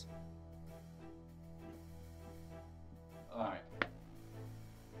words. Alright.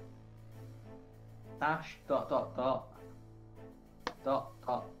 Dash, dot, dot, dot. Dot,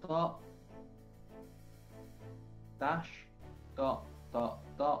 dot, dot. Dash, dot, dot,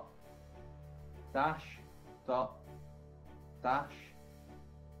 dot. Dash, dot, dash.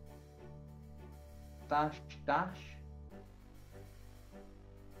 Dash, dash.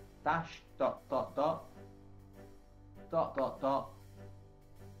 Dash, dot, dot, dot. Dot, dot, dot.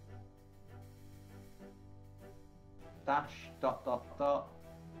 Dash, dot, dot, dot.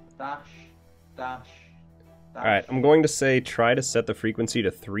 Dash, dash, dash. All right, I'm going to say try to set the frequency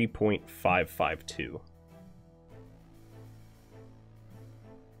to 3.552.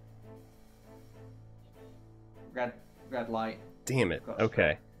 Red light. Damn it. Got a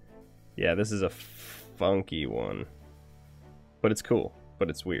Okay. Yeah, this is a funky one. But it's cool, but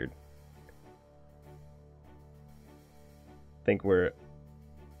it's weird. Think we're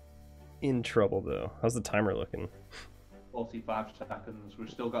in trouble though. How's the timer looking? 45 seconds. We've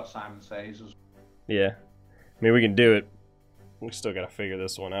still got Simon Says. Yeah. I mean, we can do it. We still gotta figure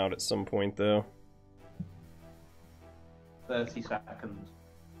this one out at some point though. 30 seconds.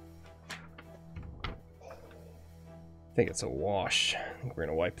 I think it's a wash. I think we're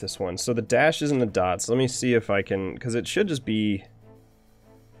gonna wipe this one. So the dashes and the dots. Let me see if I can, because it should just be.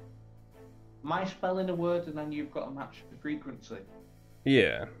 Am I spelling a word and then you've got to match the frequency?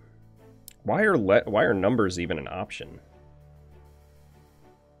 Yeah. Why are numbers even an option?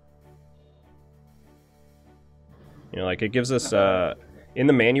 You know, like it gives us in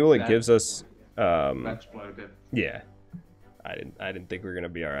the manual it gives us Exploded. yeah. I didn't think we were gonna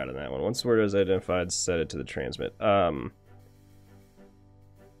be alright on that one. Once the word is identified, set it to the transmit. So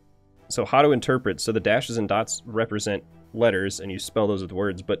how to interpret? So the dashes and dots represent letters, and you spell those with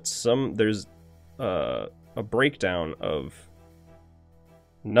words. But there's a breakdown of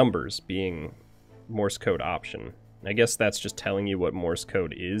numbers being Morse code option. I guess that's just telling you what Morse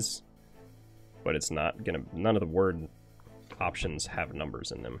code is, but it's not gonna. None of the word options have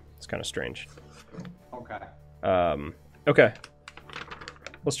numbers in them. It's kind of strange. Okay. Okay.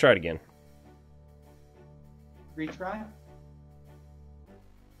 Let's try it again. Retry?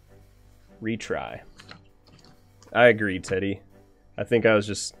 Retry. I agree, Teddy. I think I was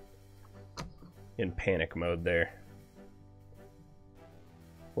just in panic mode there.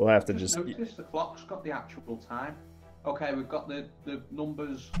 We'll have to just... Notice the clock's got the actual time. Okay, we've got the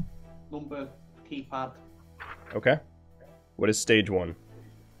number keypad. Okay. What is stage 1?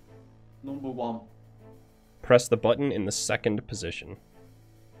 Number 1. Press the button in the second position.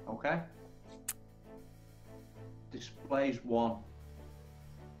 Okay. Displays 1.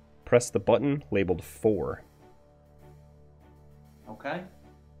 Press the button labeled 4. Okay.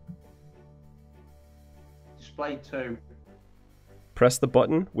 Display 2. Press the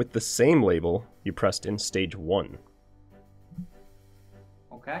button with the same label you pressed in stage 1.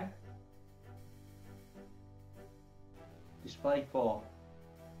 Okay. Display 4.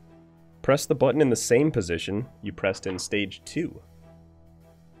 Press the button in the same position you pressed in stage 2.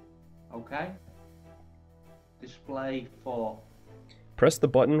 Okay. Display 4. Press the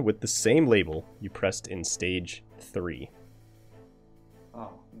button with the same label you pressed in stage 3. Oh,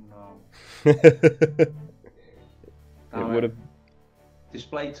 no. It would have...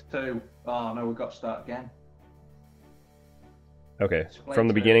 Display 2. Oh, no, we've got to start again. Okay, Display from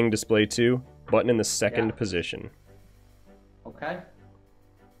the 2. beginning, display 2, button in the second Yeah. position. Okay.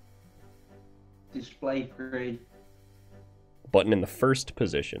 Display 3. Button in the first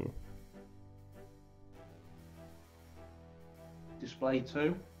position. Display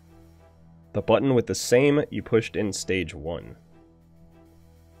 2. The button with the same you pushed in stage 1.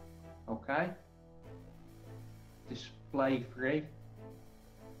 Okay. Display 3.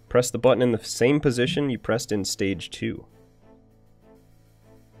 Press the button in the same position you pressed in stage 2.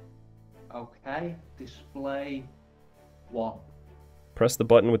 Okay. Display 1. Press the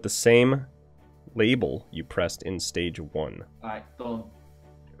button with the same label you pressed in stage 1. Alright, done.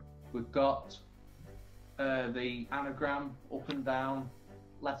 We've got the anagram up and down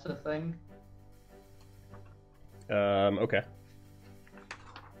letter thing. Okay.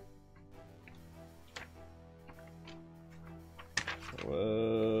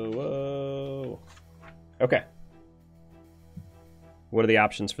 Whoa. Okay. What are the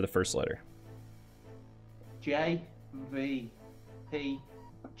options for the first letter? J, V, P,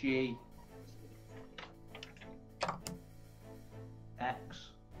 G,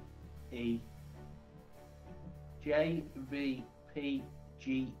 X, E. J, V, P,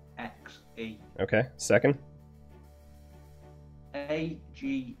 G, X, E. Okay. Second? A,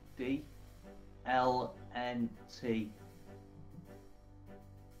 G, D, L, N, T.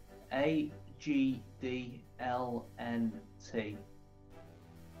 A, G, D, L, N, T.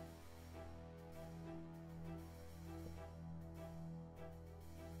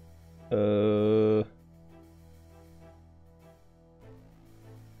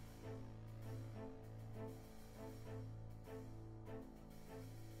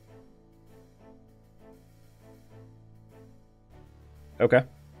 Okay.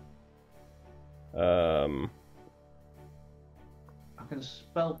 I can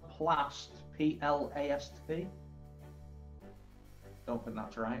spell plast, P-L-A-S-T. Don't think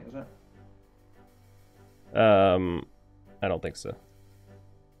that's right, is it? I don't think so.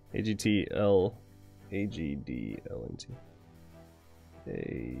 A-G-T-L... A-G-D-L-N-T.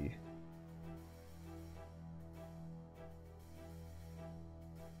 A...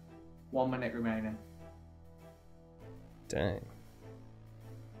 1 minute remaining. Dang.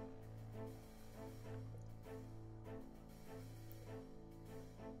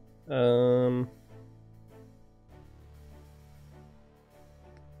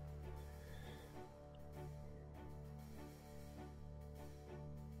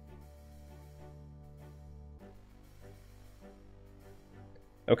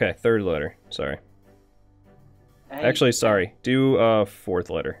 Okay, third letter. Sorry. A, Actually, sorry. Do fourth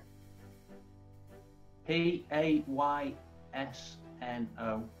letter. P-A-Y-S-N-O.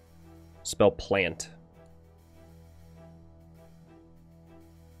 Spell plant.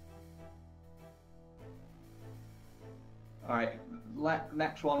 Alright,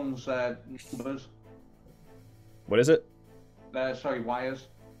 next one's numbers. What is it? Sorry, wires.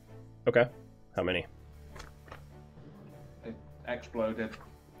 Okay. How many? It exploded.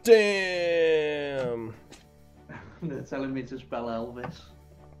 Damn! They're telling me to spell Elvis.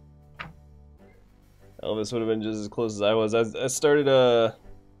 Elvis would have been just as close as I was. I started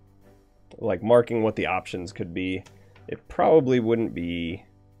like marking what the options could be. It probably wouldn't be...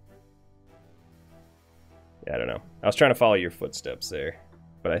 Yeah, I don't know. I was trying to follow your footsteps there.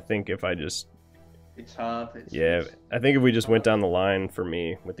 But I think if I just... It's hard. Yeah, I think if we just went down the line for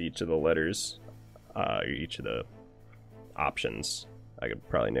me with each of the letters, each of the options, I could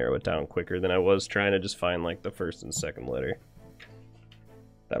probably narrow it down quicker than I was trying to just find like the first and second letter.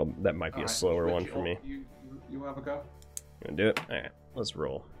 That might be a slower one for me. You have a go. You wanna do it? All right, let's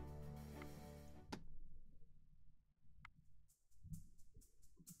roll.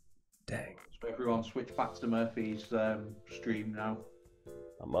 Dang. So everyone switch back to Murphy's stream now.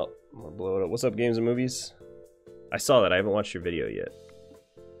 I'm up. I'm gonna blow it up. What's up, games and movies? I saw that. I haven't watched your video yet.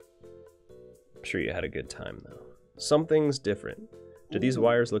 I'm sure you had a good time though. Something's different. Do these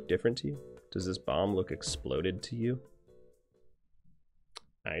wires look different to you? Does this bomb look exploded to you?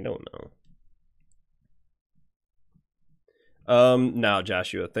 I don't know. No,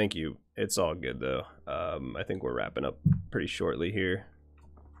 Joshua, thank you. It's all good though. I think we're wrapping up pretty shortly here.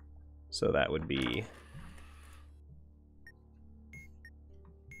 So that would be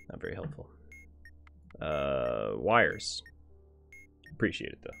not very helpful. Wires.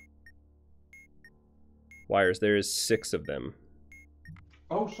 Appreciate it though. Wires, there is 6 of them.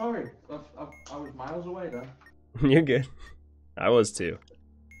 Oh, sorry. I was miles away then. You're good. I was too.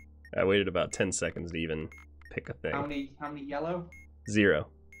 I waited about 10 seconds to even pick a thing. How many yellow? 0.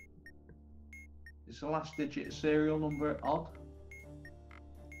 Is the last digit serial number odd?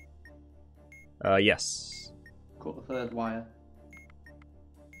 Yes. Cut the third wire.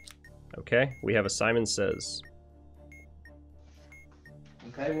 Okay, we have a Simon Says.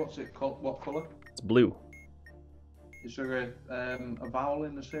 Okay, what's it called? What colour? It's blue. Is there a vowel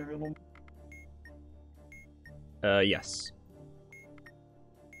in the serial number? Yes.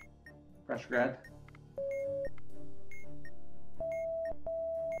 Press red.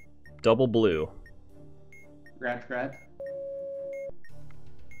 Double blue. Red, red.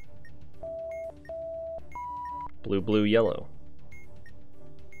 Blue, blue, yellow.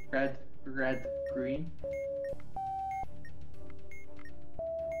 Red, red, green.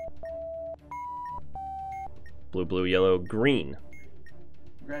 Blue, blue, yellow, green.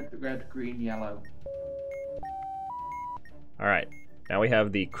 Red, red, green, yellow. Alright, now we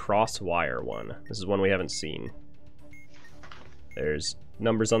have the cross wire one. This is one we haven't seen. There's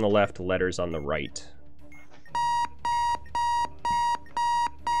numbers on the left, letters on the right.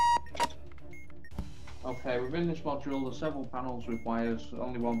 Okay, within this module, there's several panels with wires.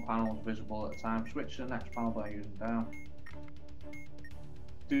 Only one panel is visible at a time. Switch to the next panel by using down.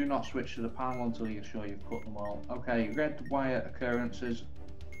 Do not switch to the panel until you're sure you've cut them all. Okay, red wire occurrences.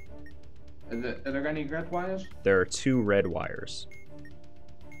 Are there any red wires? There are 2 red wires.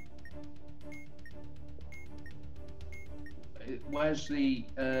 Where's the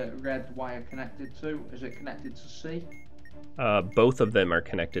red wire connected to? Is it connected to C? Both of them are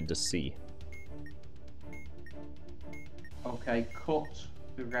connected to C. Okay, cut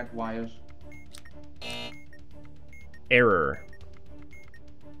the red wires. Error.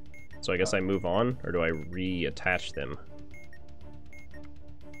 So I guess I move on, or do I reattach them?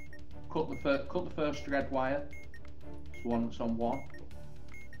 Cut the first red wire. It's the one that's on 1.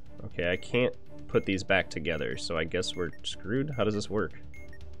 Okay, I can't put these back together, so I guess we're screwed? How does this work?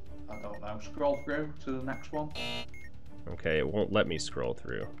 I don't know. Scroll through to the next one. Okay, it won't let me scroll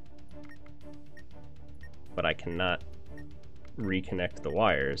through. But I cannot reconnect the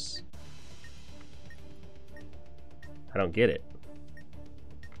wires. I don't get it.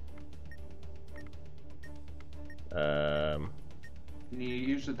 Can you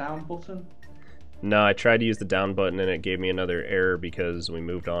use the down button? No, I tried to use the down button and it gave me another error because we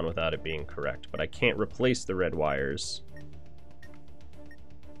moved on without it being correct. But I can't replace the red wires.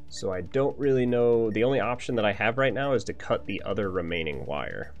 So I don't really know. The only option that I have right now is to cut the other remaining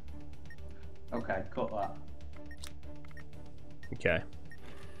wire. Okay, cut that. Okay.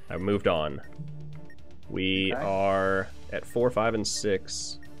 I've moved on. We Okay. are at 4, 5, and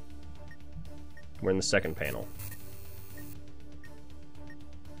 6. We're in the second panel.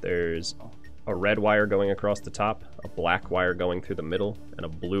 There's a red wire going across the top, a black wire going through the middle, and a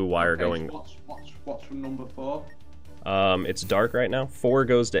blue wire going... So what's from number 4? It's dark right now. 4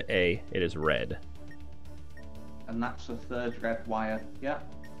 goes to A. It is red. And that's the third red wire. Yeah.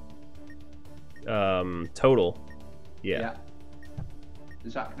 Total. Yeah.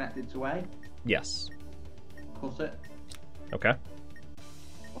 Is that connected to A? Yes. Cut it. Okay.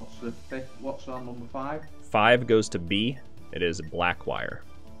 What's the fifth? What's on number 5? 5 goes to B. It is a black wire.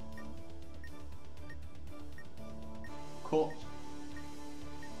 Cut.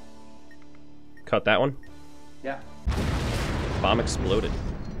 Cut that one. Yeah. Bomb exploded.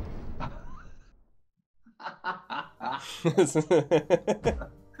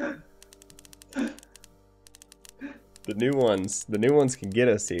 The new ones can get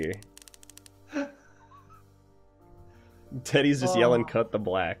us here. Teddy's just yelling, "Cut the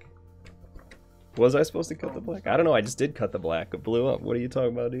black." Was I supposed to cut the black? I don't know. I just did cut the black. It blew up. What are you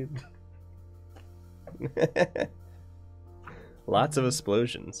talking about, dude? Lots of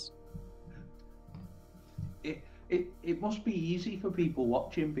explosions. It must be easy for people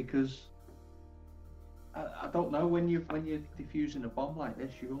watching because I don't know, when you're defusing a bomb like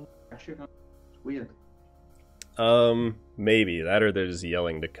this, you're under pressure. It's weird. Maybe that, or they're just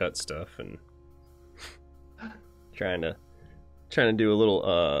yelling to cut stuff and trying to do a little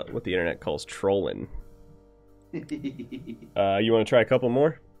what the internet calls trolling. You want to try a couple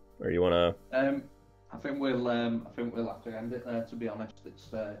more, or you want to? I think we'll have to end it there. To be honest, it's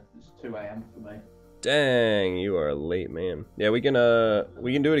 2 a.m. for me. Dang, you are a late man. Yeah, we can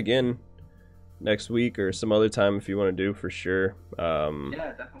do it again next week or some other time if you want to do, for sure.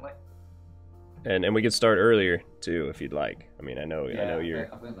 Yeah, definitely. And we could start earlier too if you'd like. I mean, I know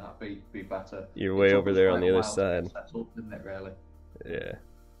you're. I think that'd be better. You're way over there on the other side. Settled, isn't it, really? Yeah.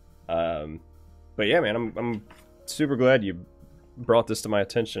 But yeah, man, I'm super glad you brought this to my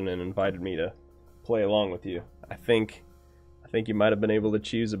attention and invited me to play along with you. I think you might have been able to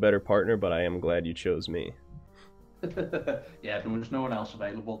choose a better partner, but I am glad you chose me. Yeah, there was no one else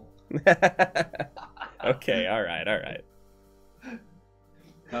available. Okay, all right.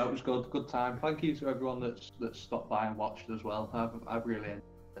 No, it was good time. Thank you to everyone that's stopped by and watched as well. I've really enjoyed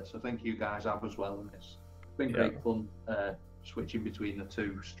this. I think you guys have as well, and it's been great fun switching between the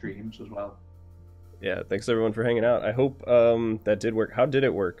two streams as well. Yeah, thanks everyone for hanging out. I hope that did work. How did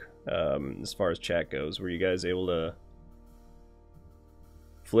it work as far as chat goes? Were you guys able to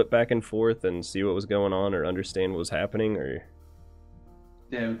flip back and forth and see what was going on or understand what was happening? Or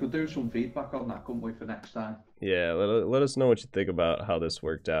yeah, we could do some feedback on that, couldn't we, for next time? Yeah, let us know what you think about how this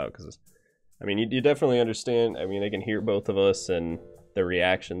worked out, because I mean, you definitely understand. I mean, they can hear both of us and the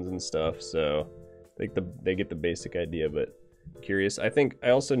reactions and stuff, so I think they get the basic idea. But curious, I think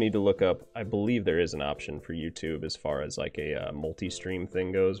I also need to look up. I believe there is an option for YouTube as far as like a multi-stream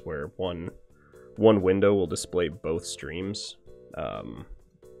thing goes, where one window will display both streams.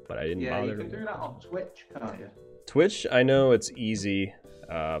 But I didn't bother. Yeah, you can do that on Twitch, can't you? Twitch, I know it's easy.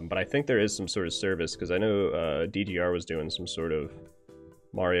 But I think there is some sort of service, because I know DGR was doing some sort of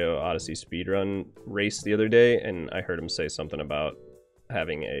Mario Odyssey speedrun race the other day, and I heard him say something about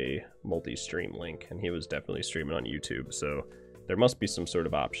having a multi-stream link, and he was definitely streaming on YouTube, so there must be some sort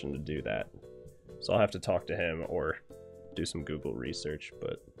of option to do that. So I'll have to talk to him or do some Google research,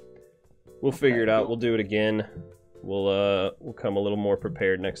 but we'll figure it out. We'll do it again. We'll come a little more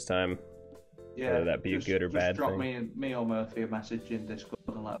prepared next time. Yeah, whether that be a good or bad drop thing. me or Murphy a message in Discord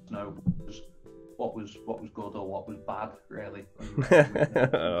and let us know what was good or what was bad, really.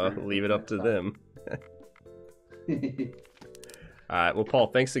 Leave it up to them. Alright, well, Paul,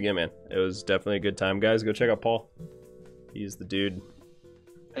 thanks again, man. It was definitely a good time. Guys, go check out Paul. He's the dude.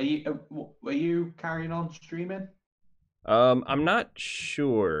 Are you carrying on streaming? I'm not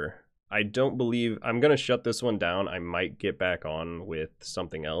sure. I don't believe... I'm going to shut this one down. I might get back on with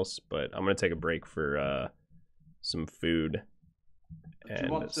something else, but I'm going to take a break for some food. Do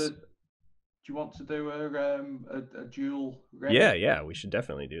you want to do a duel raid? Yeah, we should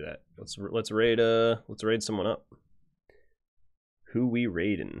definitely do that. Let's raid someone up. Who we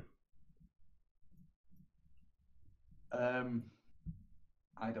raiding? I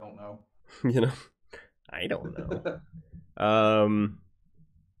don't know. I don't know.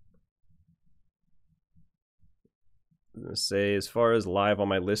 I'm gonna say, as far as live on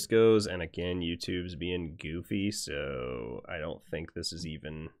my list goes, and again, YouTube's being goofy, so I don't think this is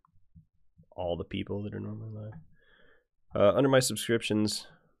even all the people that are normally live. Under my subscriptions,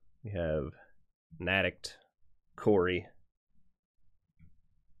 we have Nadict, Corey,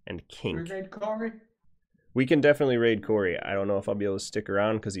 and Kink. Can we raid Corey? We can definitely raid Corey. I don't know if I'll be able to stick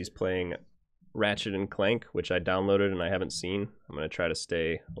around because he's playing Ratchet and Clank, which I downloaded and I haven't seen. I'm gonna try to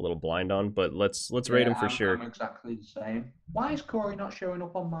stay a little blind on, but let's raid him for sure. I'm exactly the same. Why is Corey not showing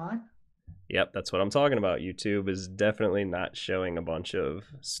up on mine? Yep, that's what I'm talking about. YouTube is definitely not showing a bunch of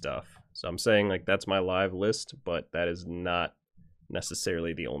stuff. So I'm saying, like, that's my live list, but that is not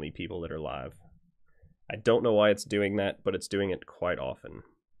necessarily the only people that are live. I don't know why it's doing that, but it's doing it quite often.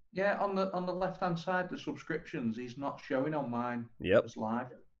 Yeah, on the left hand side, the subscriptions, he's not showing on mine. Yep. It's live.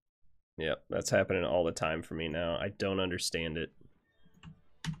 Yep, that's happening all the time for me now. I don't understand it.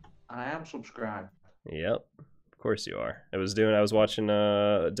 I am subscribed. Yep, of course you are. I was watching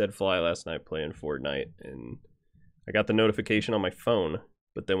Dead Fly last night playing Fortnite, and I got the notification on my phone,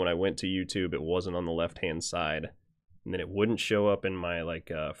 but then when I went to YouTube, it wasn't on the left-hand side, and then it wouldn't show up in my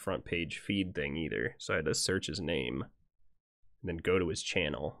front page feed thing either. So I had to search his name, and then go to his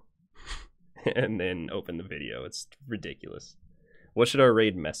channel, and then open the video. It's ridiculous. What should our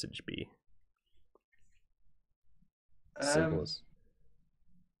raid message be? Simple as.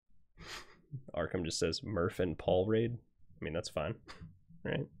 Arkham just says Murph and Paul raid. I mean, that's fine,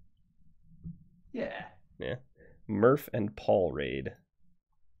 right? Yeah. Yeah. Murph and Paul raid.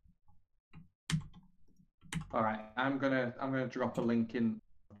 All right, I'm gonna drop a link in.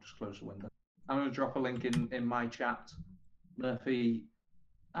 Just close the window. I'm gonna drop a link in my chat. Murphy,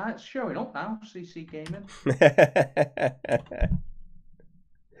 it's showing up now. CC Gaming.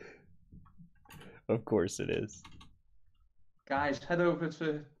 Of course it is. Guys, head over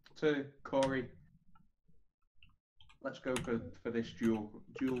to Corey. Let's go for this dual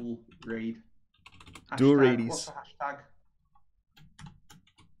raid. Dual Hashtag, raidies. what's the hashtag?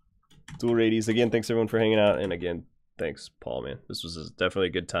 Dual raidies. Again, thanks everyone for hanging out, and again, thanks Paul, man. This was definitely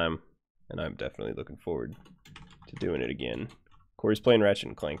a good time, and I'm definitely looking forward to doing it again. Corey's playing Ratchet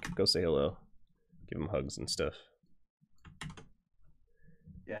and Clank. Go say hello. Give him hugs and stuff.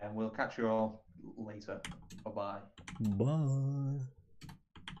 Yeah, we'll catch you all later. Bye-bye. Bye.